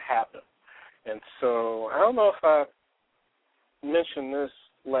what had happened. And so I don't know if I mentioned this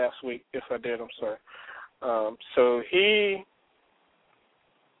last week. If I did, I'm sorry. So he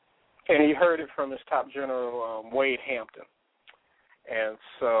heard it from his top general, Wade Hampton. And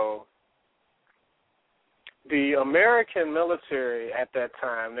so the American military at that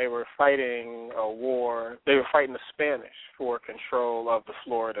time, they were fighting a war. They were fighting the Spanish for control of the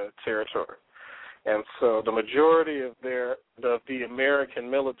Florida territory. And so the majority of the American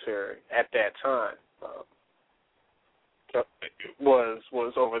military at that time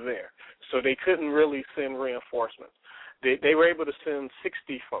was over there. So they couldn't really send reinforcements. They were able to send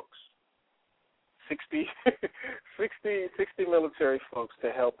 60 folks. 60 military folks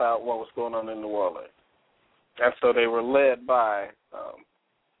to help out what was going on in New Orleans. And so they were led by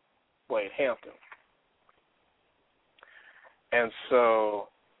Wade Hampton. And so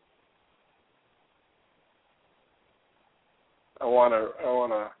I want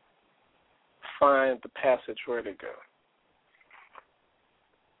to find the passage where to go.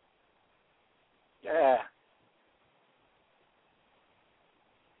 Yeah.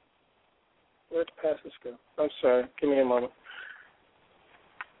 Where'd the passage go? I'm sorry. Give me a moment.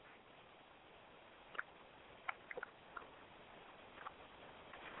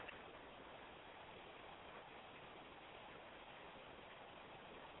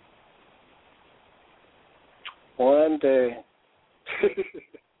 One day.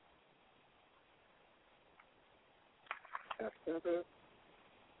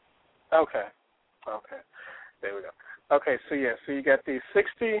 Okay. There we go. Okay, so you got these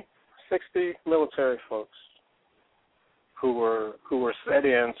 60 military folks who were set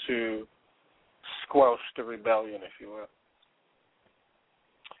in to squelch the rebellion, if you will.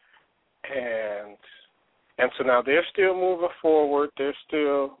 And so now they're still moving forward.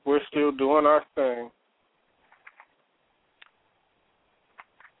 We're still doing our thing.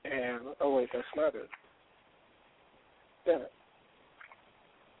 And oh wait, that's not it. Damn it.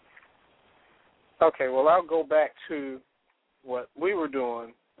 Okay, well I'll go back to what we were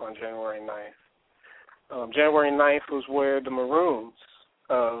doing on January 9th. January 9th was where the Maroons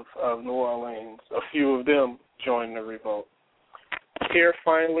of New Orleans, a few of them joined the revolt. Here,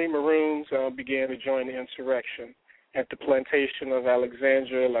 finally, Maroons began to join the insurrection at the plantation of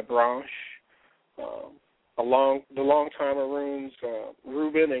Alexandre Labranche. The longtime Maroons,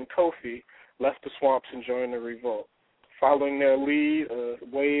 Reuben and Kofi, left the swamps and joined the revolt. Following their lead, a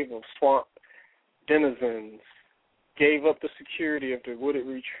wave of swamp denizens gave up the security of their wooded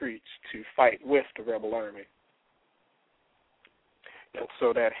retreats to fight with the rebel army. And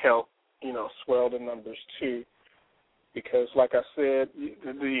so that helped, swell the numbers too. Because, like I said,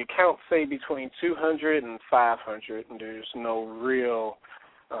 the accounts say between 200 and 500, and there's no real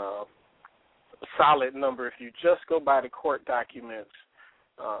solid number. If you just go by the court documents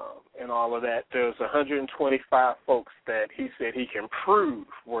and all of that, there's 125 folks that he said he can prove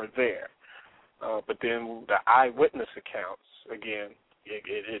were there. But then the eyewitness accounts, again,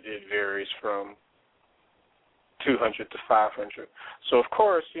 it varies from 200 to 500. So, of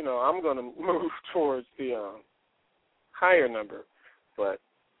course, I'm going to move towards the higher number, but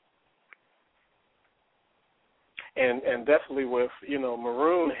and definitely with,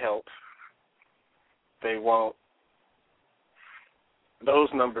 Maroon help, those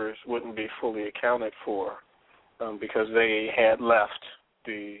numbers wouldn't be fully accounted for because they had left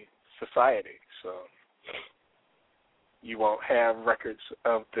the society. So you won't have records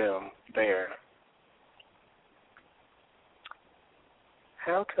of them there.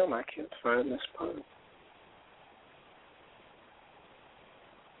 How come I can't find this part?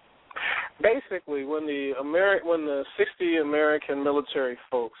 Basically, when the 60 American military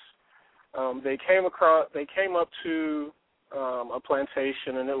folks, they came up to a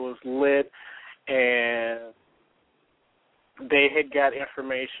plantation and it was lit, and they had got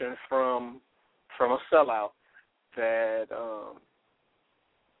information from a sellout that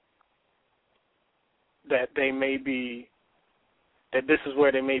this is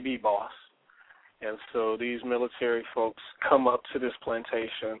where they may be, boss. And so these military folks come up to this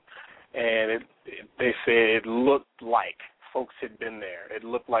plantation, and they said it looked like folks had been there. It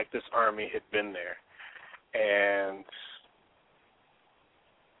looked like this army had been there. And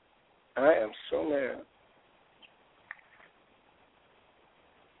I am so mad.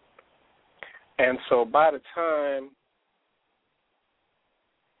 And so by the time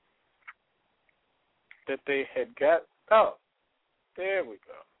that they had got, there we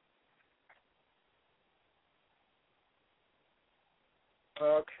go.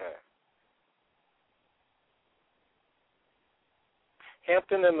 Okay.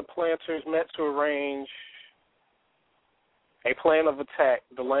 Hampton and the planters met to arrange a plan of attack,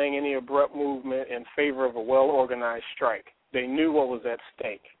 delaying any abrupt movement in favor of a well-organized strike. They knew what was at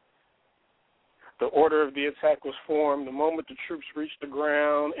stake. The order of the attack was formed the moment the troops reached the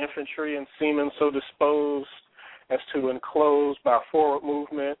ground, infantry and seamen so disposed as to enclose by forward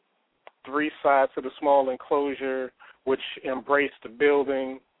movement 3 sides of the small enclosure which embraced the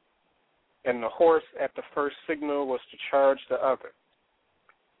building, and the horse at the first signal was to charge the other.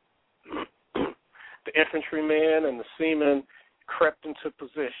 The infantrymen and the seamen crept into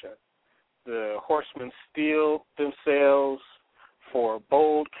position. The horsemen steeled themselves for a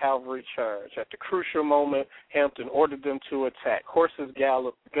bold cavalry charge. At the crucial moment, Hampton ordered them to attack. Horses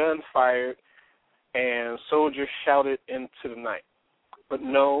galloped, guns fired, and soldiers shouted into the night. But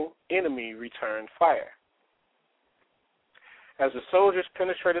no enemy returned fire. As the soldiers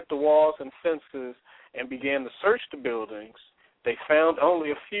penetrated the walls and fences and began to search the buildings, they found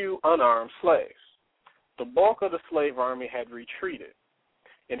only a few unarmed slaves. The bulk of the slave army had retreated.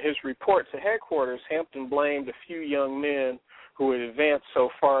 In his report to headquarters, Hampton blamed a few young men who had advanced so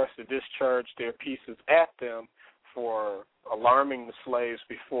far as to discharge their pieces at them for alarming the slaves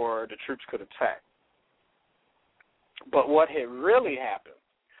before the troops could attack. But what had really happened,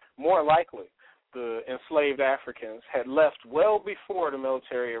 more likely, the enslaved Africans had left well before the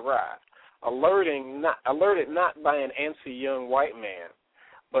military arrived, alerted not by an antsy young white man,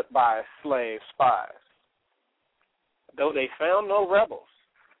 but by slave spies. Though they found no rebels,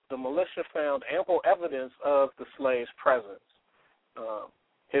 the militia found ample evidence of the slaves' presence.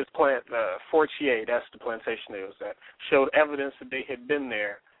 His plant, Fortier, that's the plantation it was at, showed evidence that they had been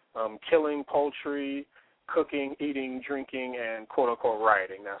there, killing poultry, cooking, eating, drinking, and quote-unquote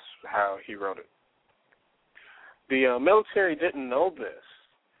rioting. That's how he wrote it. The military didn't know this,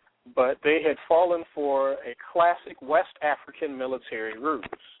 but they had fallen for a classic West African military ruse.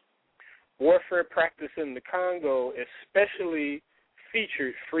 Warfare practice in the Congo especially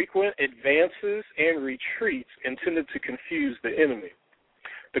featured frequent advances and retreats intended to confuse the enemy.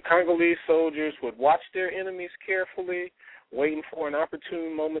 The Congolese soldiers would watch their enemies carefully, waiting for an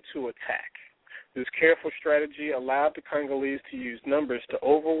opportune moment to attack. This careful strategy allowed the Congolese to use numbers to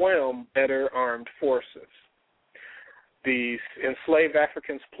overwhelm better armed forces. The enslaved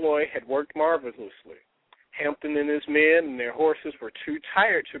Africans' ploy had worked marvelously. Hampton and his men and their horses were too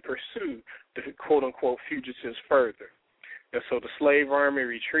tired to pursue the quote-unquote fugitives further. And so the slave army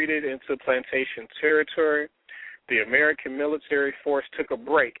retreated into plantation territory. The American military force took a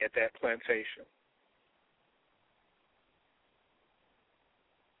break at that plantation.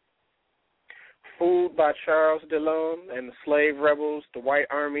 Fooled by Charles Dillon and the slave rebels, the white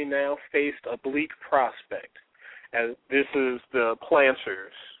army now faced a bleak prospect. As this is the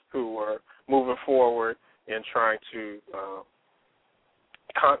planters who were moving forward and trying to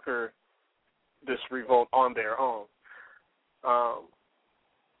conquer this revolt on their own.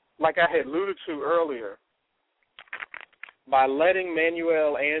 Like I had alluded to earlier, by letting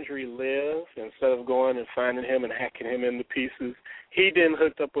Manuel Andre live, instead of going and finding him and hacking him into pieces, he then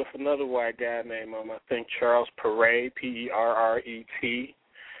hooked up with another white guy named, I think, Charles Perret, P-E-R-R-E-T,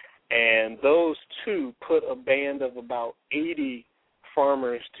 and those two put a band of about 80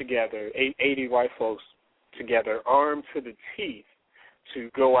 farmers together, 80 white folks together, armed to the teeth, to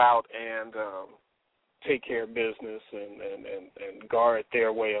go out and take care of business and guard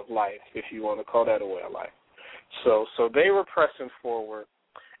their way of life, if you want to call that a way of life. So they were pressing forward,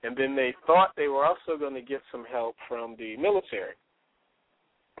 and then they thought they were also going to get some help from the military.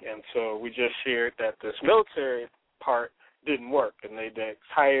 And so we just shared that this military part didn't work, and they got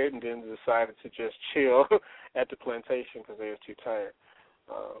tired and then decided to just chill at the plantation because they were too tired.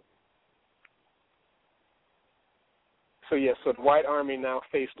 So the White Army now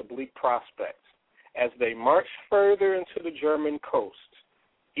faced a bleak prospect. As they marched further into the German coast,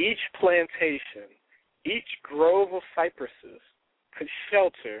 each plantation, each grove of cypresses could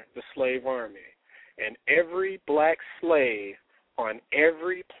shelter the slave army, and every black slave on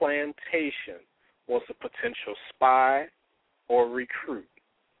every plantation was a potential spy or recruit.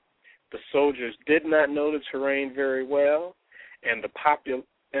 The soldiers did not know the terrain very well, and the population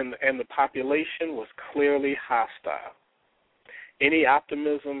was clearly hostile. Any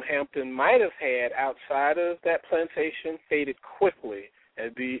optimism Hampton might have had outside of that plantation faded quickly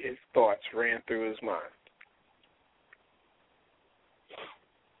as these thoughts ran through his mind.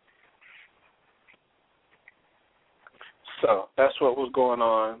 So that's what was going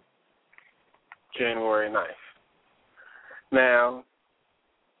on January 9th. Now,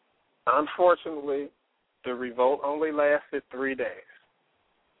 unfortunately, the revolt only lasted 3 days,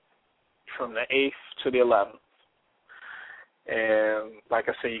 from the 8th to the 11th. And like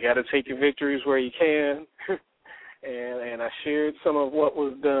I said, you got to take your victories where you can. and I shared some of what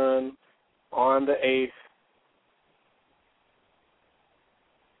was done on the 8th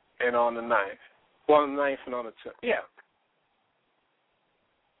and on the 9th. Well, on the 9th and on the 10th. Yeah.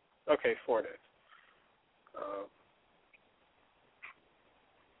 Okay, 4 days.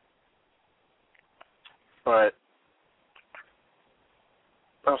 But,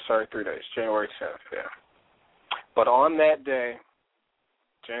 I'm sorry, 3 days, January 10th, yeah. But on that day,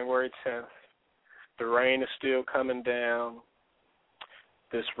 January 10th, the rain is still coming down.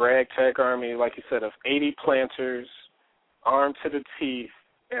 This ragtag army, like you said, of 80 planters, armed to the teeth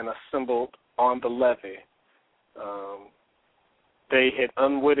and assembled on the levee. They had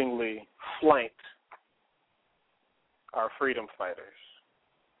unwittingly flanked our freedom fighters.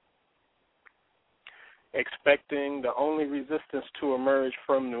 Expecting the only resistance to emerge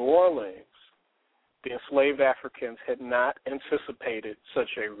from New Orleans, the enslaved Africans had not anticipated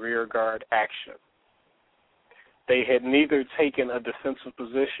such a rearguard action. They had neither taken a defensive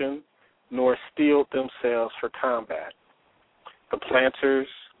position nor steeled themselves for combat. The planters,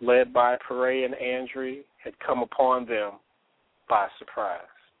 led by Perret and Andre, had come upon them by surprise.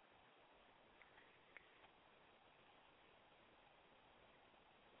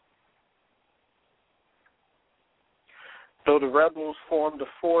 Though the rebels formed a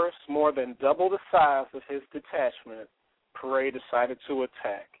force more than double the size of his detachment, Perret decided to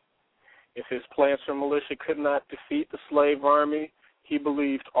attack. If his planter militia could not defeat the slave army, he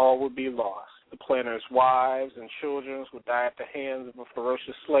believed all would be lost. The planters' wives and children would die at the hands of a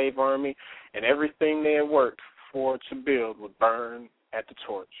ferocious slave army, and everything they had worked for to build would burn at the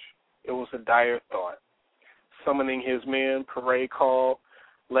torch. It was a dire thought. Summoning his men, Perret called,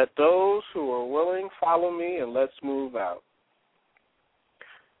 "Let those who are willing follow me and let's move out."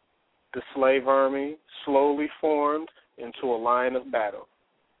 The slave army slowly formed into a line of battle.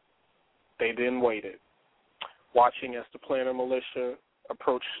 They then waited, watching as the planter militia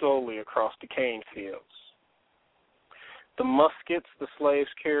approached slowly across the cane fields. The muskets the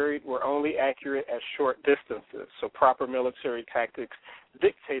slaves carried were only accurate at short distances, so proper military tactics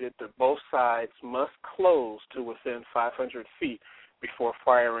dictated that both sides must close to within 500 feet before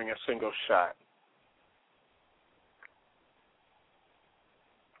firing a single shot.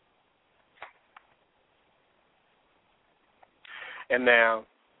 And now,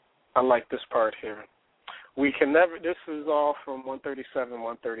 I like this part here. We can never, this is all from 137,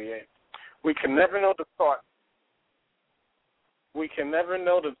 138. We can never know the thoughts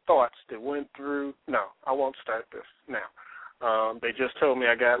that went through, no, I won't start this now. They just told me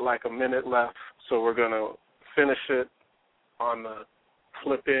I got like a minute left, so we're going to finish it on the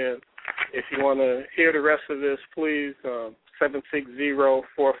flip in. If you want to hear the rest of this, please,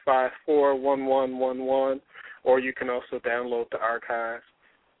 760-454-1111, or you can also download the archive.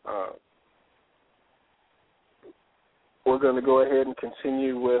 We're going to go ahead and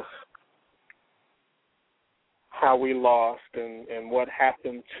continue with how we lost and what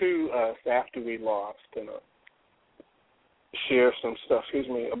happened to us after we lost, and share some stuff,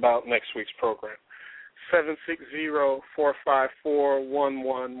 about next week's program.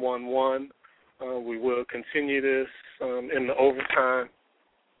 760-454-1111. We will continue this in the overtime.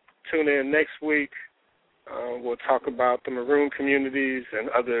 Tune in next week. We'll talk about the Maroon communities and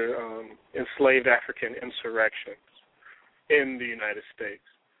other enslaved African insurrections in the United States.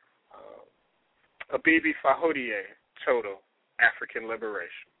 Abibi Fahodie, Total, African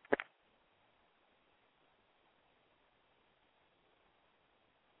Liberation.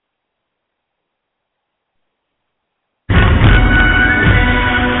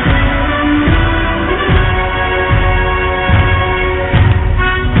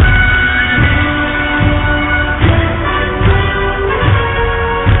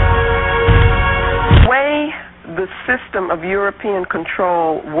 The system of European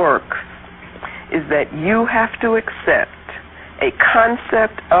control works is that you have to accept a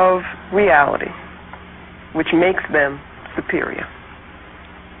concept of reality which makes them superior.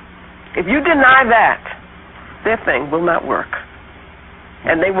 If you deny that, their thing will not work,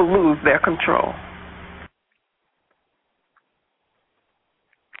 and they will lose their control.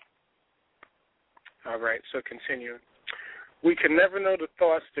 All right, so continuing. We can never know the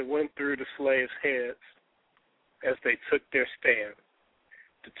thoughts that went through the slaves' heads as they took their stand.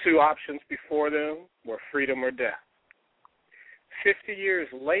 The two options before them were freedom or death. 50 years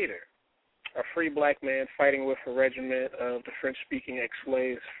later, a free black man fighting with a regiment of the French-speaking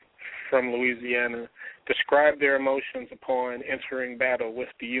ex-slaves from Louisiana described their emotions upon entering battle with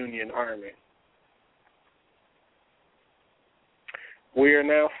the Union Army. We are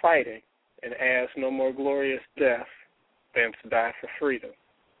now fighting and ask no more glorious death than to die for freedom.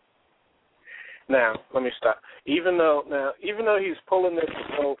 Now, let me stop. Even though he's pulling this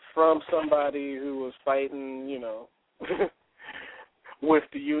quote from somebody who was fighting, with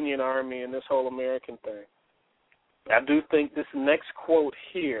the Union Army and this whole American thing, I do think this next quote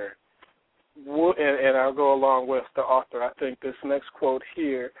here, and I'll go along with the author, I think this next quote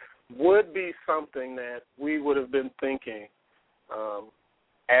here would be something that we would have been thinking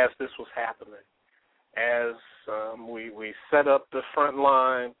as this was happening, as we set up the front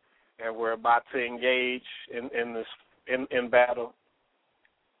line and we're about to engage in battle.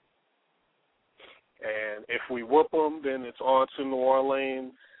 And if we whoop them, then it's on to New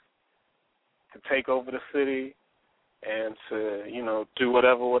Orleans to take over the city and to, do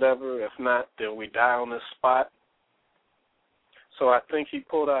whatever. If not, then we die on this spot. So I think he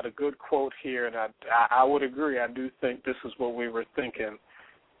pulled out a good quote here, and I would agree. I do think this is what we were thinking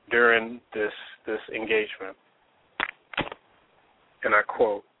during this engagement. And I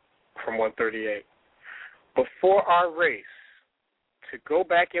quote from 138, "Before our race to go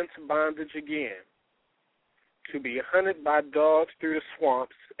back into bondage again, to be hunted by dogs through the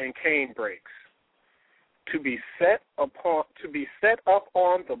swamps and cane brakes, to be set up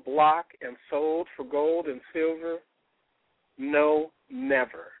on the block and sold for gold and silver, no,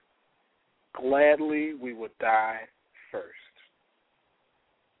 never. Gladly we would die first."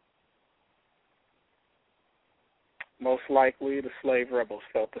 Most likely, the slave rebels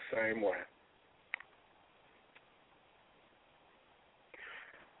felt the same way.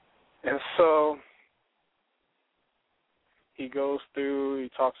 And so he goes through. He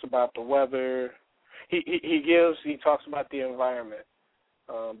talks about the weather. He talks about the environment.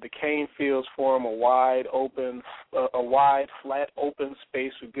 The cane fields form a wide, flat, open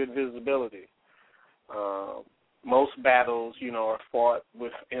space with good visibility. Most battles, are fought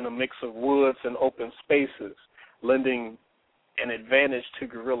within a mix of woods and open spaces, lending an advantage to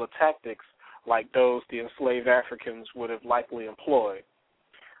guerrilla tactics like those the enslaved Africans would have likely employed.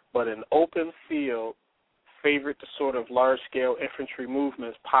 But an open field favored the sort of large-scale infantry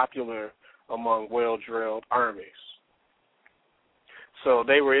movements popular among well-drilled armies. So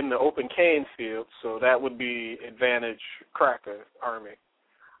they were in the open cane field, so that would be advantage Cracker Army.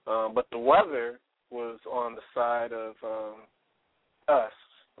 But the weather was on the side of us,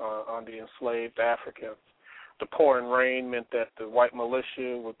 on the enslaved Africans. The pouring rain meant that the white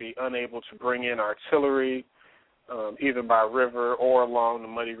militia would be unable to bring in artillery, either by river or along the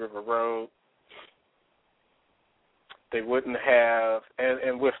Muddy River Road. They wouldn't have,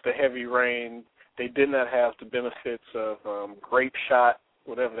 and with the heavy rain, they did not have the benefits of grape shot,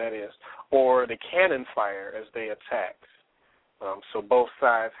 whatever that is, or the cannon fire as they attacked. So both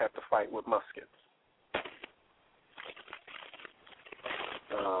sides had to fight with muskets.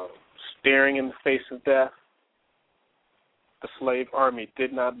 Staring in the face of death, the slave army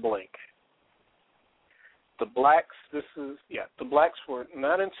did not blink. The blacks were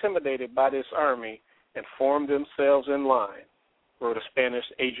not intimidated by this army and formed themselves in line, wrote a Spanish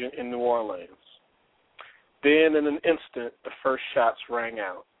agent in New Orleans. Then, in an instant, the first shots rang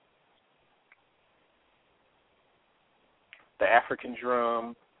out. The African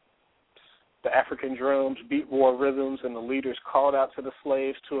drums beat war rhythms, and the leaders called out to the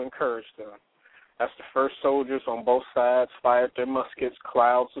slaves to encourage them. As the first soldiers on both sides fired their muskets,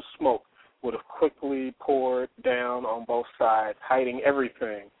 clouds of smoke would have quickly poured down on both sides, hiding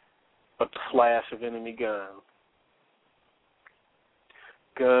everything but the flash of enemy guns.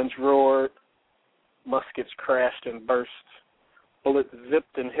 Guns roared, muskets crashed and burst, bullets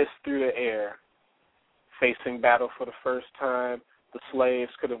zipped and hissed through the air. Facing battle for the first time, the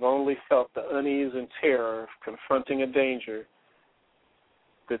slaves could have only felt the unease and terror of confronting a danger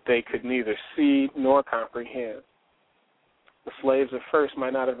that they could neither see nor comprehend. The slaves at first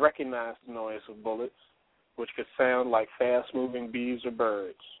might not have recognized the noise of bullets, which could sound like fast-moving bees or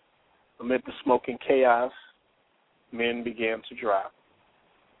birds. Amid the smoking chaos, men began to drop.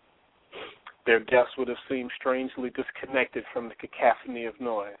 Their deaths would have seemed strangely disconnected from the cacophony of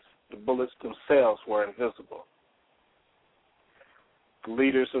noise. The bullets themselves were invisible. The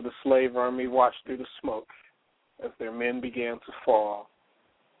leaders of the slave army watched through the smoke as their men began to fall,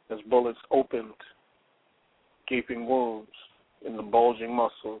 as bullets opened gaping wounds in the bulging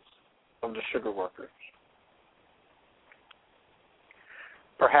muscles of the sugar workers.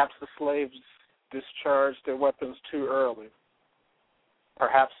 Perhaps the slaves discharged their weapons too early.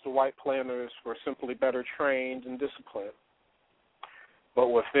 Perhaps the white planters were simply better trained and disciplined. But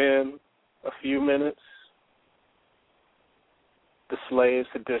within a few minutes, the slaves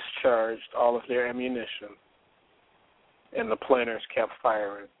had discharged all of their ammunition, and the planters kept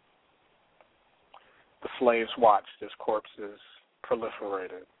firing. The slaves watched as corpses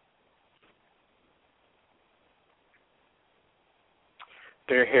proliferated.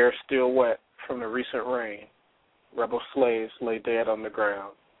 Their hair still wet from the recent rain, rebel slaves lay dead on the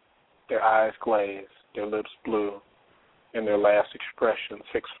ground, their eyes glazed, their lips blue, and their last expression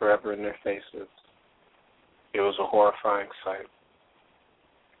fixed forever in their faces. It was a horrifying sight.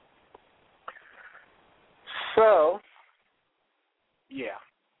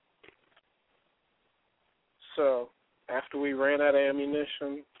 So, after we ran out of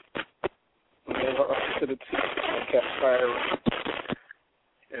ammunition, we were up to the teeth and kept firing.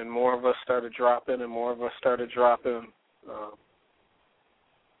 And more of us started dropping, and more of us started dropping.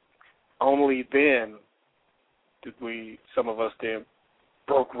 Only then some of us then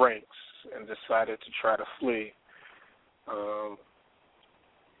broke ranks and decided to try to flee.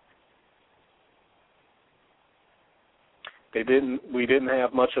 We didn't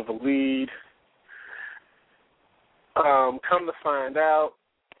have much of a lead. Come to find out,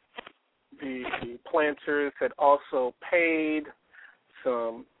 the planters had also paid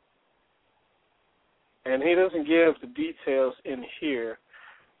some, and he doesn't give the details in here,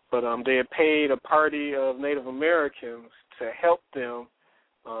 but they had paid a party of Native Americans to help them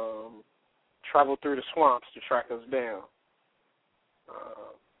travel through the swamps to track us down.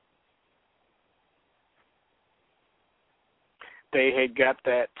 They had got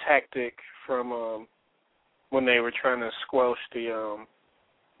that tactic from when they were trying to squelch the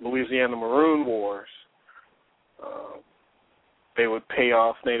Louisiana Maroon Wars. They would pay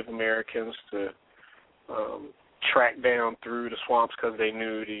off Native Americans to track down through the swamps because they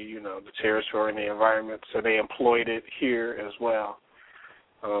knew the territory and the environment. So they employed it here as well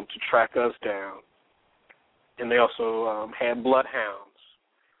to track us down. And they also had bloodhounds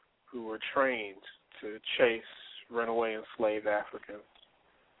who were trained to chase runaway enslaved Africans.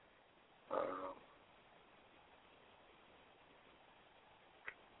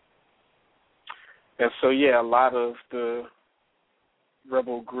 And so, a lot of the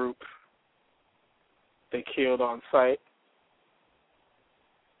rebel group, they killed on sight.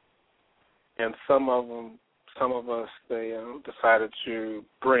 And some of us, they decided to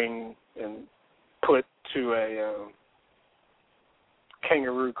bring and put to a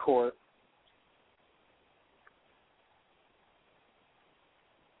kangaroo court.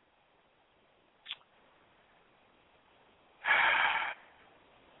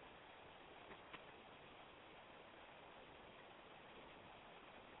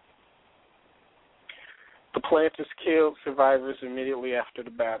 The planters killed survivors immediately after the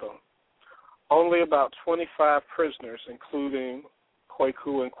battle. Only about 25 prisoners, including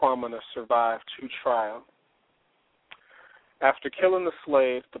Kwaku and Kwamina, survived to trial. After killing the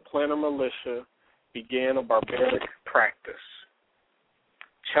slaves, the planter militia began a barbaric practice,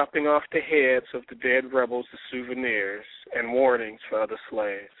 chopping off the heads of the dead rebels as souvenirs and warnings for other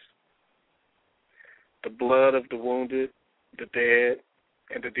slaves. The blood of the wounded, the dead,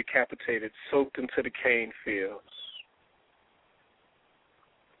 and the decapitated soaked into the cane fields.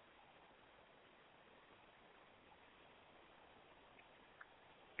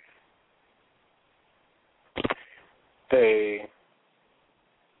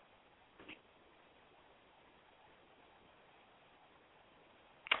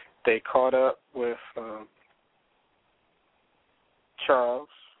 They caught up with Charles.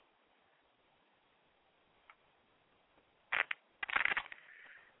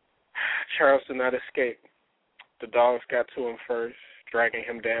 Charles did not escape. The dogs got to him first, dragging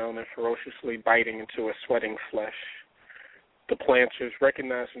him down and ferociously biting into his sweating flesh. The planters,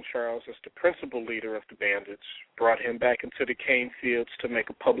 recognizing Charles as the principal leader of the bandits, brought him back into the cane fields to make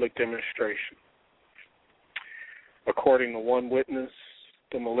a public demonstration. According to one witness,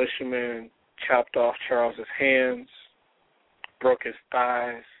 the militiamen chopped off Charles's hands, broke his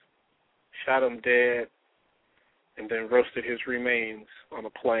thighs, shot him dead, and then roasted his remains on a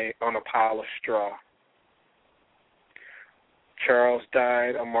pile of straw. Charles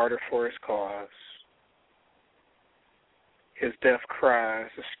died a martyr for his cause. His death cries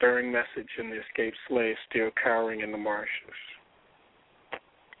a stirring message in the escaped slaves still cowering in the marshes.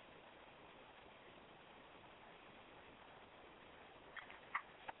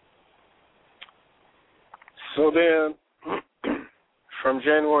 So then, from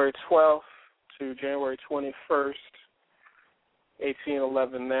January 12th to January 21st,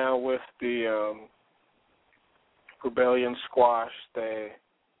 1811, now with the rebellion squashed, they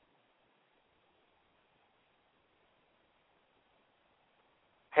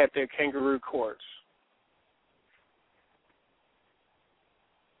had their kangaroo courts.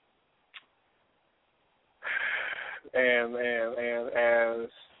 And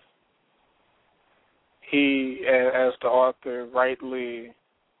as the author rightly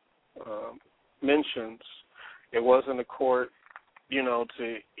mentions, it wasn't a court,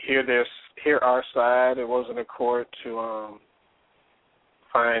 to hear our side. It wasn't a court to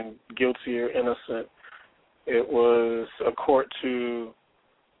find guilty or innocent. It was a court to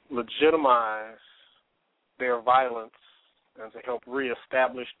legitimize their violence and to help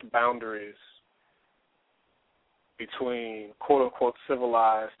reestablish the boundaries between quote-unquote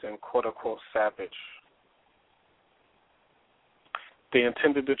civilized and quote-unquote savage. They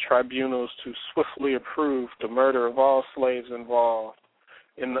intended the tribunals to swiftly approve the murder of all slaves involved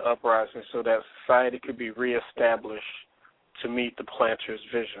in the uprising so that society could be reestablished to meet the planters'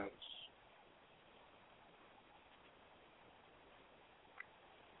 visions.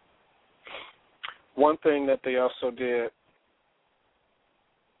 One thing that they also did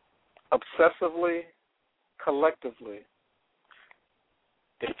obsessively, collectively,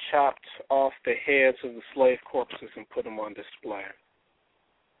 they chopped off the heads of the slave corpses and put them on display.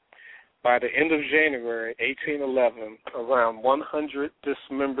 By the end of January 1811, around 100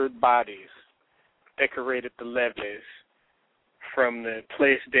 dismembered bodies decorated the levees from the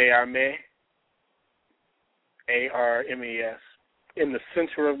Place des Armées, A-R-M-E-S, in the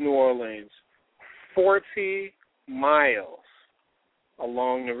center of New Orleans, 40 miles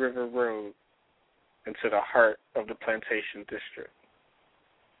along the River Road into the heart of the plantation district.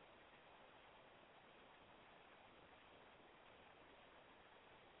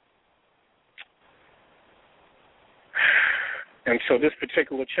 And so this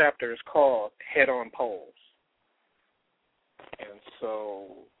particular chapter is called Head on Poles. And so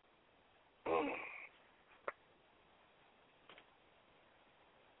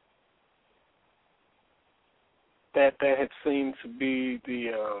that had seemed to be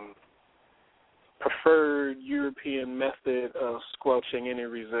the preferred European method of squelching any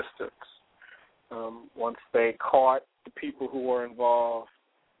resistance. Once they caught the people who were involved,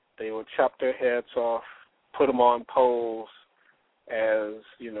 they would chop their heads off, put them on poles as,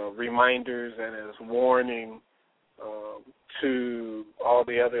 reminders and as warning to all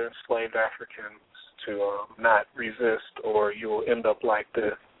the other enslaved Africans to not resist or you will end up like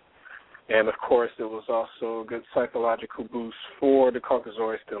this. And, of course, it was also a good psychological boost for the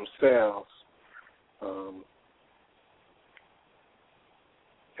caucasoids themselves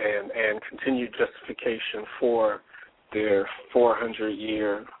and continued justification for their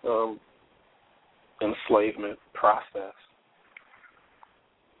 400-year enslavement process.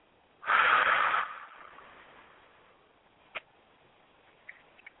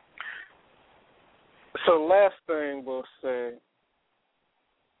 So the last thing we'll say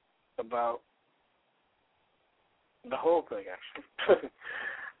about the whole thing, actually.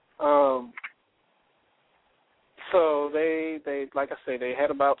 So they like I say, they had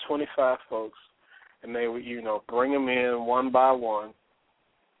about 25 folks, and they would, bring them in one by one,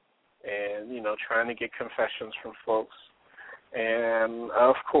 and trying to get confessions from folks. And,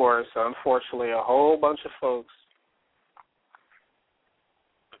 of course, unfortunately, a whole bunch of folks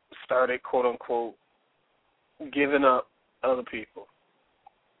started, quote-unquote, giving up other people.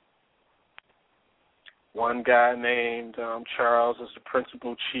 One guy named Charles is the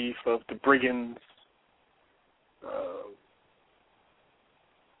principal chief of the brigands.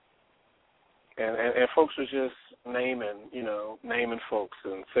 And folks were just naming folks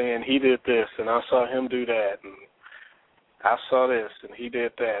and saying he did this and I saw him do that and I saw this and he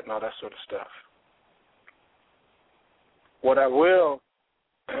did that and all that sort of stuff. What I will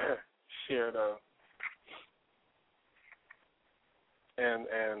share though, and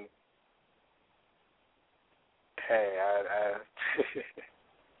hey,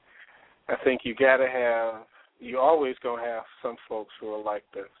 I think you always gonna have some folks who are like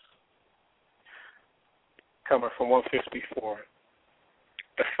this. Coming from 154.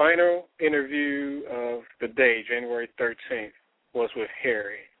 The final interview of the day, January 13th, was with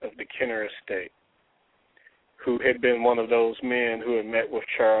Harry of the Kenner estate, who had been one of those men who had met with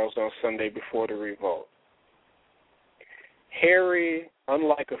Charles on Sunday before the revolt. Harry,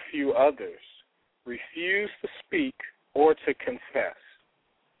 unlike a few others, refused to speak or to confess.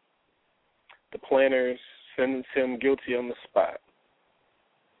 The planners sentenced him guilty on the spot.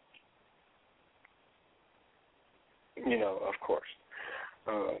 Of course.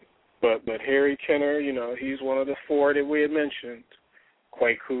 But Harry Kenner, he's one of the four that we had mentioned.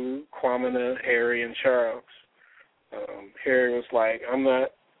 Kwaku, Kwamina, Harry, and Charles. Harry was like, I'm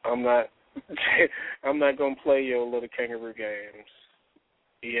not gonna play your little kangaroo games.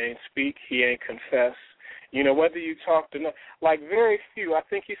 He ain't speak, he ain't confess. Whether you talk to very few, I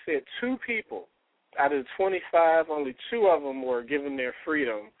think he said 2 people out of the 25, only 2 of them were given their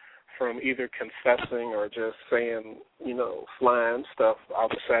freedom from either confessing or just saying, flying stuff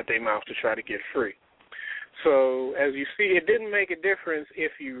outside their mouth to try to get free. So, as you see, it didn't make a difference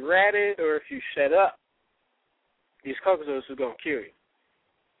if you ratted or if you shut up. These caucasoids are going to kill you.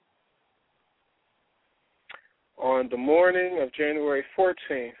 On the morning of January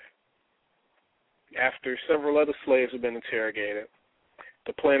 14th, after several other slaves had been interrogated,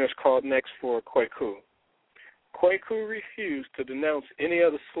 the planners called next for Kwaku. Kwaku refused to denounce any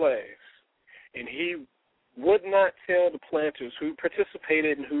other slaves, and he would not tell the planters who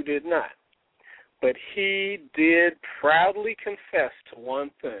participated and who did not. But he did proudly confess to one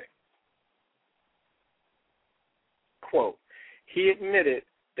thing. Quote, he admitted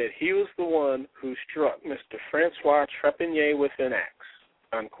that he was the one who struck Mr. Francois Trepanier with an axe,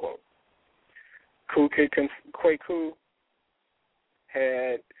 unquote. Kwaku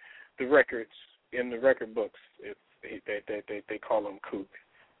had the records in the record books. They call them kook.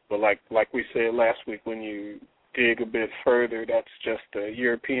 But like we said last week, when you dig a bit further, that's just a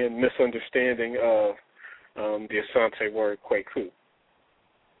European misunderstanding of the Asante word Kwaku.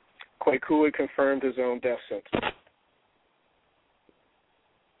 Kwaku had confirmed his own death sentence.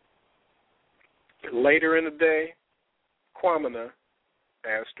 Later in the day, Kwamina,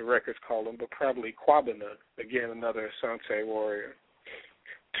 as the records call him, but probably Kwabina, again another Asante warrior,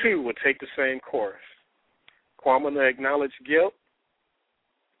 too would take the same course. Kwamina acknowledged guilt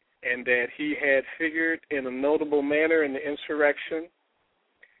and that he had figured in a notable manner in the insurrection.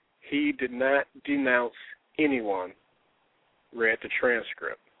 He did not denounce anyone. Read the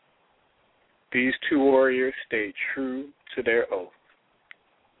transcript. These 2 warriors stayed true to their oath.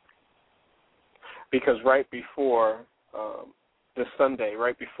 Because right before this Sunday,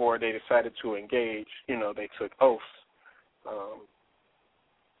 right before they decided to engage, they took oaths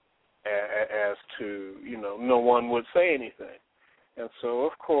as to, no one would say anything. And so,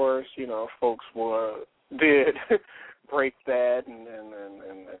 of course, folks did break that and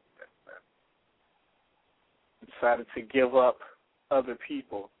decided to give up other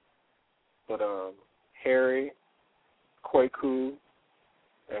people. But Harry, Kwaku,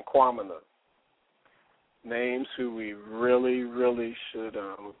 and Kwamina, names who we really, really should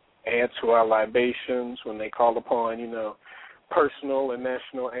add to our libations when they call upon, personal and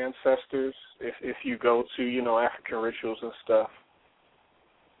national ancestors, if you go to, African rituals and stuff.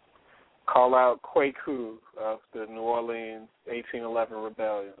 Call out Kwaku of the New Orleans 1811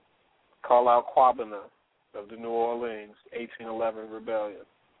 rebellion. Call out Kwabina of the New Orleans 1811 rebellion.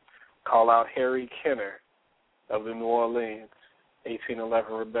 Call out Harry Kenner of the New Orleans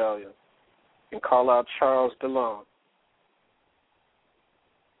 1811 rebellion. And call out Charles DeLong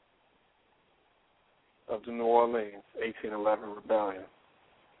of the New Orleans 1811 rebellion.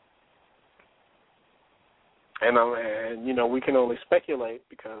 And we can only speculate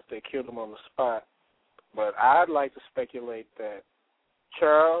because they killed him on the spot. But I'd like to speculate that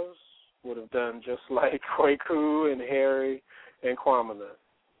Charles would have done just like Kwaku and Harry and Kwamina.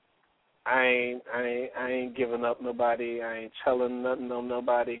 I ain't giving up nobody. I ain't telling nothing on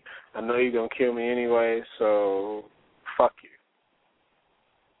nobody. I know you're going to kill me anyway, so fuck you.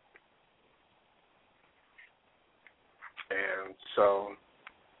 And so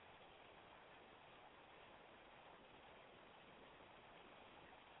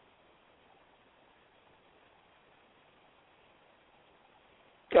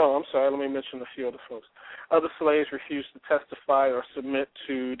I'm sorry, let me mention a few other folks. Other slaves refused to testify or submit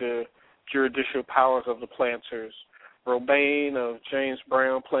to the judicial powers of the planters. Robane of James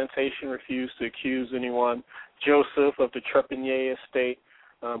Brown Plantation refused to accuse anyone. Joseph of the Trepanier estate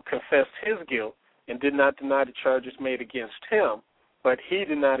confessed his guilt and did not deny the charges made against him, but he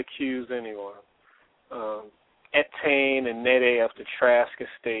did not accuse anyone. Etienne and Nede of the Trask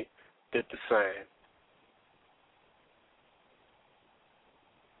estate did the same.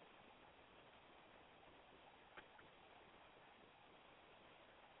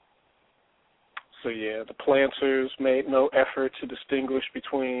 So, yeah, the planters made no effort to distinguish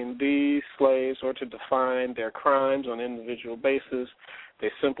between these slaves or to define their crimes on an individual basis.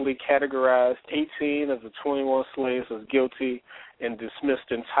 They simply categorized 18 of the 21 slaves as guilty and dismissed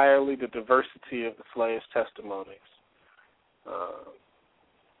entirely the diversity of the slaves' testimonies.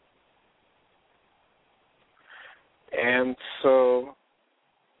 And so,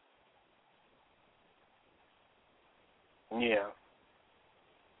 yeah.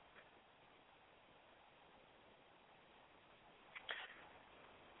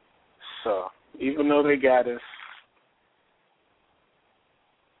 So, even though they got us,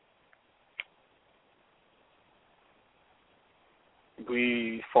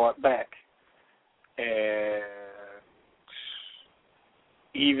 we fought back. And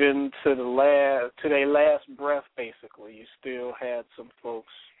even to their last breath, basically, you still had some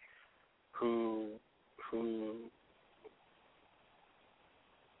folks who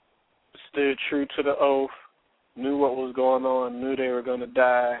stood true to the oath, knew what was going on, knew they were going to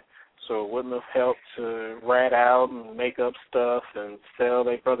die. So it wouldn't have helped to rat out and make up stuff and sell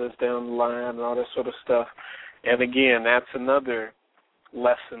their brothers down the line and all that sort of stuff. And again, that's another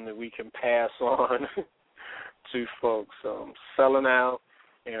lesson that we can pass on to folks. Selling out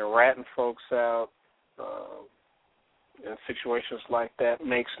and ratting folks out in situations like that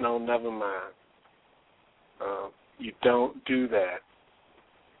makes no never mind. You don't do that.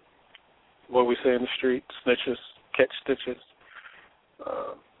 What we say in the street, snitches catch stitches.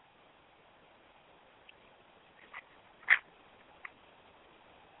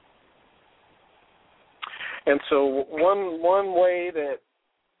 And so one way that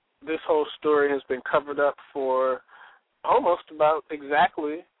this whole story has been covered up for almost about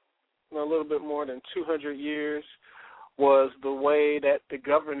exactly a little bit more than 200 years was the way that the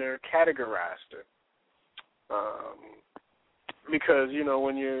governor categorized it. Because,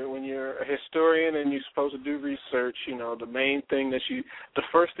 when you're a historian and you're supposed to do research, the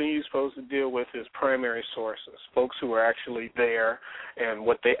first thing you're supposed to deal with is primary sources, folks who were actually there and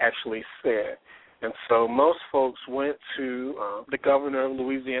what they actually said. And so most folks went to the governor of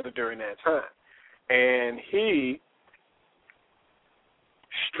Louisiana during that time. And he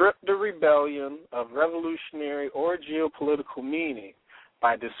stripped the rebellion of revolutionary or geopolitical meaning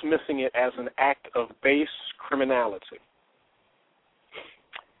by dismissing it as an act of base criminality.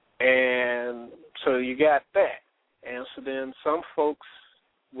 And so you got that. And so then some folks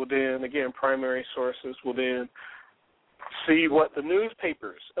will then, again, primary sources will then see what the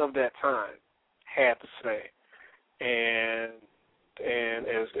newspapers of that time had to say. And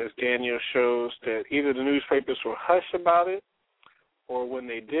as Daniel shows, that either the newspapers were hush about it, or when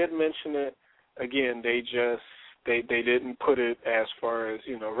they did mention it, again, they didn't put it as far as,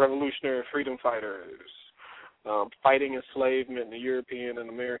 revolutionary freedom fighters, fighting enslavement in the European and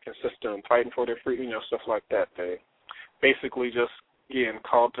American system, fighting for their freedom, stuff like that. They basically just, again,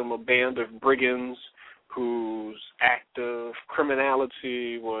 called them a band of brigands whose act of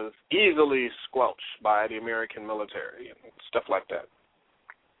criminality was easily squelched by the American military and stuff like that.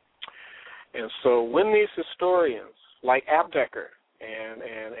 And so when these historians, like Abdecker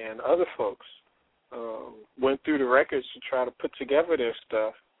and other folks, went through the records to try to put together their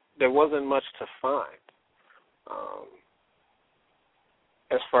stuff, there wasn't much to find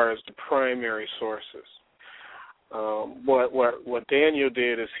as far as the primary sources. What Daniel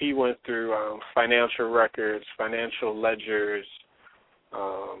did is he went through financial records, financial ledgers,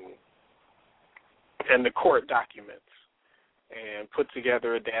 and the court documents, and put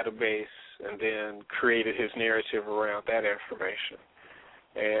together a database, and then created his narrative around that information.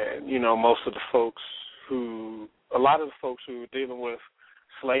 And a lot of the folks who are dealing with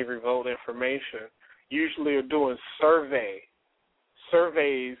slave revolt information usually are doing survey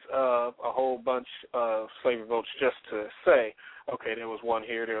surveys of a whole bunch of slave revolts just to say, okay, there was one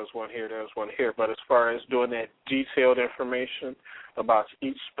here, there was one here, there was one here. But as far as doing that detailed information about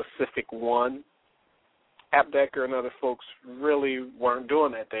each specific one, Abdecker and other folks really weren't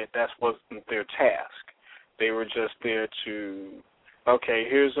doing that. That wasn't their task. They were just there to, okay,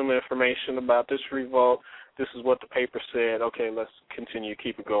 here's some information about this revolt. This is what the paper said. Okay, let's continue,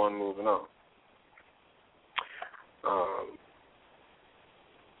 keep it going, moving on.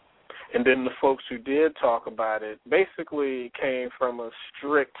 And then the folks who did talk about it basically came from a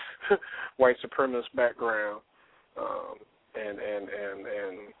strict white supremacist background, and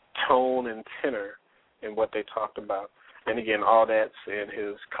tone and tenor in what they talked about. And again, all that's in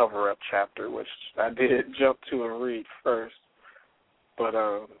his cover-up chapter, which I did jump to and read first. But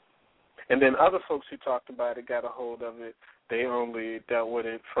and then other folks who talked about it got a hold of it. They only dealt with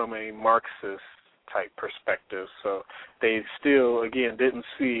it from a Marxist type perspective. So they still, again, didn't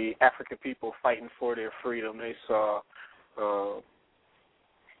see African people fighting for their freedom. They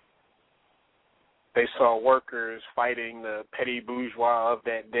saw workers fighting the petty bourgeois of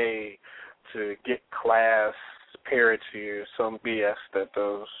that day to get class parity or some BS that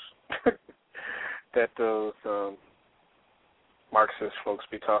those Marxist folks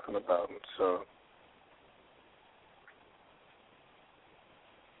be talking about. So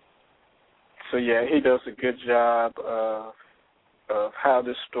yeah, he does a good job of how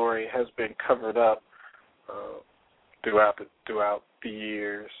this story has been covered up throughout the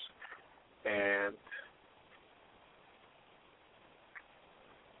years, and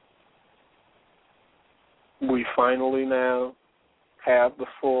we finally now have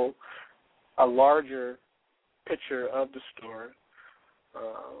a larger picture of the story.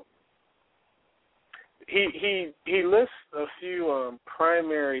 He lists a few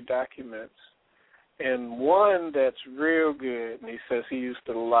primary documents, and one that's real good, and he says he used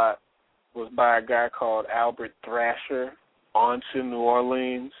it a lot, was by a guy called Albert Thrasher, On to New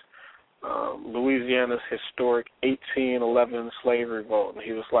Orleans, Louisiana's historic 1811 slave revolt. And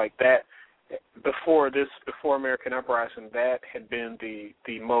he was like, that before American Uprising, that had been the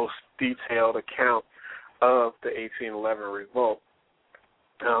most detailed account of the 1811 revolt.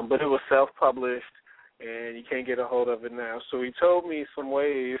 But it was self-published, and you can't get a hold of it now. So he told me some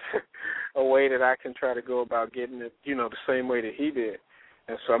ways, a way that I can try to go about getting it, the same way that he did.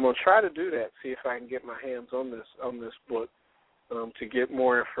 And so I'm going to try to do that, see if I can get my hands on this book to get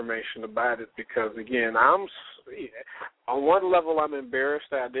more information about it. Because, again, on one level I'm embarrassed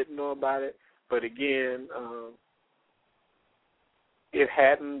that I didn't know about it, but, again, it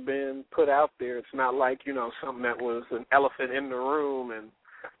hadn't been put out there. It's not like, something that was an elephant in the room and,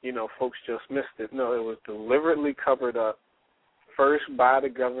 folks just missed it. No, it was deliberately covered up, first by the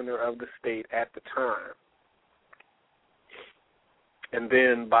governor of the state at the time, and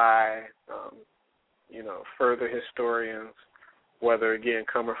then by, further historians, whether, again,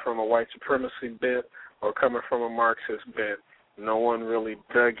 coming from a white supremacy bent or coming from a Marxist bent. No one really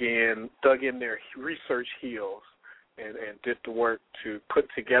dug in their research heels and did the work to put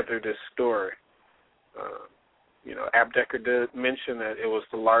together this story. Abdecker did mention that it was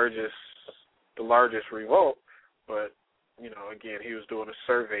the largest revolt, but, again, he was doing a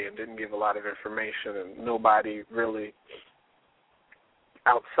survey and didn't give a lot of information, and nobody really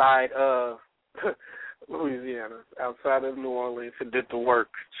outside of Louisiana, outside of New Orleans, did the work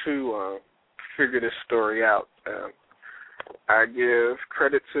to figure this story out. I give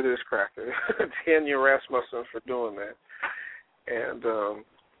credit to this cracker, Daniel Rasmussen, for doing that. And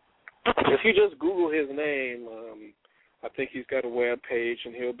if you just Google his name, I think he's got a web page,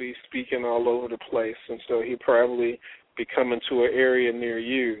 and he'll be speaking all over the place. And so he'll probably be coming to an area near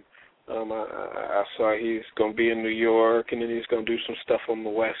you. I saw he's going to be in New York, and then he's going to do some stuff on the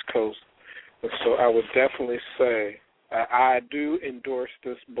West Coast. And so I would definitely say I do endorse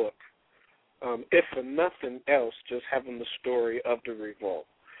this book. If for nothing else, just having the story of the revolt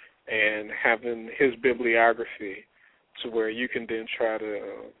and having his bibliography to where you can then try to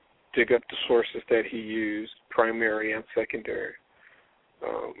dig up the sources that he used, primary and secondary.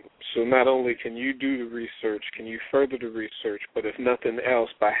 So not only can you do the research, can you further the research, but if nothing else,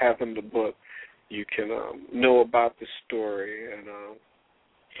 by having the book, you can know about the story and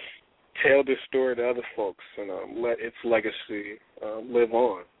tell this story to other folks and let its legacy live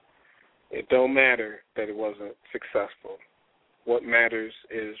on. It don't matter that it wasn't successful. What matters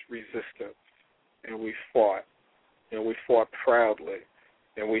is resistance, and we fought proudly,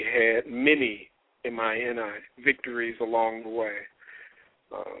 and we had many MINI victories along the way.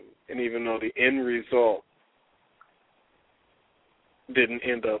 And even though the end result didn't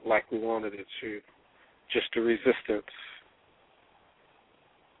end up like we wanted it to, just the resistance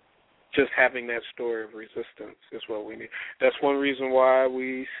just having that story of resistance is what we need. That's one reason why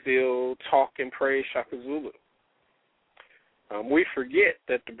we still talk and praise Shaka Zulu. We forget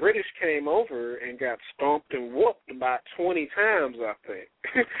that the British came over and got stomped and whooped about 20 times, I think.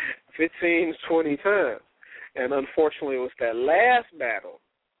 15, 20 times. And unfortunately, it was that last battle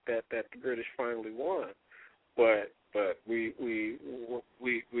that the British finally won. But we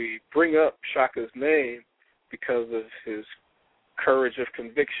bring up Shaka's name because of his courage of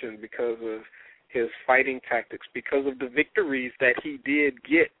conviction, because of his fighting tactics, because of the victories that he did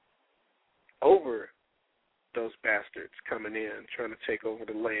get over those bastards coming in, trying to take over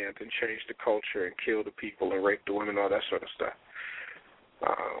the land and change the culture and kill the people and rape the women, all that sort of stuff.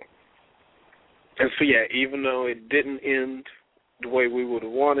 And so, yeah, even though it didn't end the way we would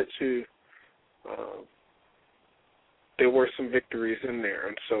have wanted to, there were some victories in there.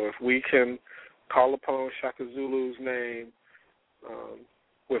 And so if we can call upon Shaka Zulu's name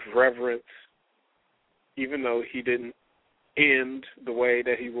with reverence, even though he didn't end the way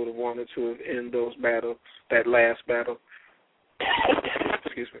that he would have wanted to have ended those battles, that last battle,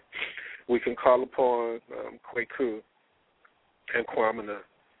 excuse me, we can call upon Kwaku and Kwamina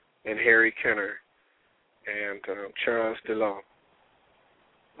and Harry Kenner and Charles DeLong.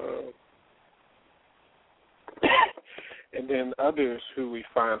 And then others who we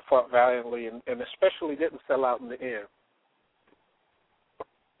find fought valiantly and especially didn't sell out in the end.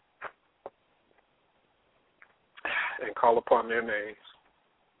 And call upon their names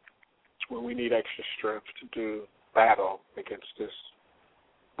when we need extra strength to do battle against this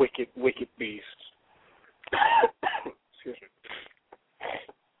wicked, wicked beast. Excuse me.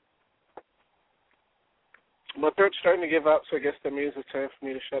 My throat's starting to give out, so I guess that means it's time for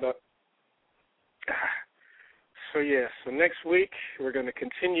me to shut up. So next week we're going to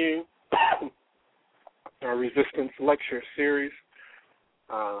continue our resistance lecture series.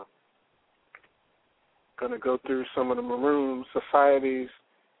 Going to go through some of the maroon societies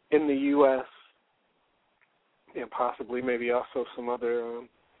in the U.S. and possibly maybe also some other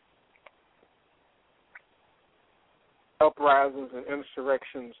uprisings and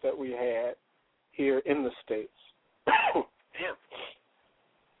insurrections that we had here in the States. Damn.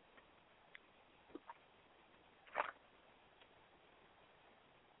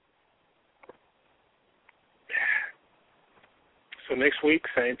 So next week,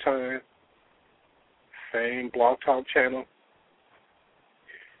 same time, same Blog Talk channel.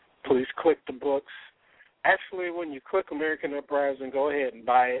 Please click the books. Actually, when you click American Uprising, go ahead and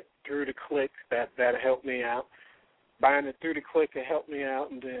buy it through the click. That'll help me out. Buying it through the click will help me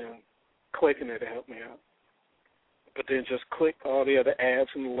out, and then clicking it will help me out. But then just click all the other ads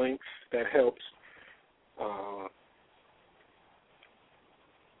and links. That helps.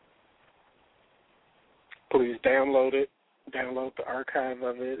 Please download it. Download the archive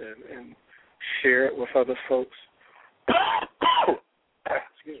of it and share it with other folks.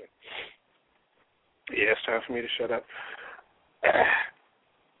 Excuse me. Yeah, it's time for me to shut up.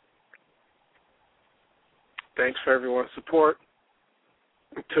 Thanks for everyone's support.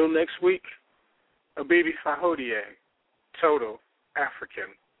 Until next week, Abibi Fahodie, total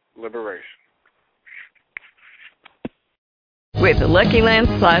African liberation. With the Lucky Land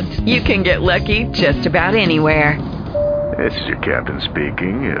Slots, you can get lucky just about anywhere. This is your captain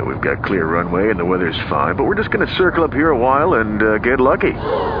speaking. We've got clear runway and the weather's fine, but we're just going to circle up here a while and get lucky.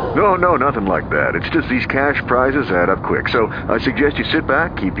 No, nothing like that. It's just these cash prizes add up quick. So I suggest you sit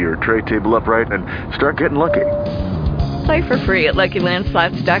back, keep your tray table upright, and start getting lucky. Play for free at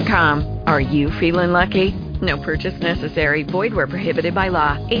LuckyLandSlots.com. Are you feeling lucky? No purchase necessary. Void where prohibited by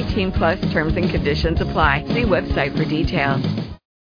law. 18+ terms and conditions apply. See website for details.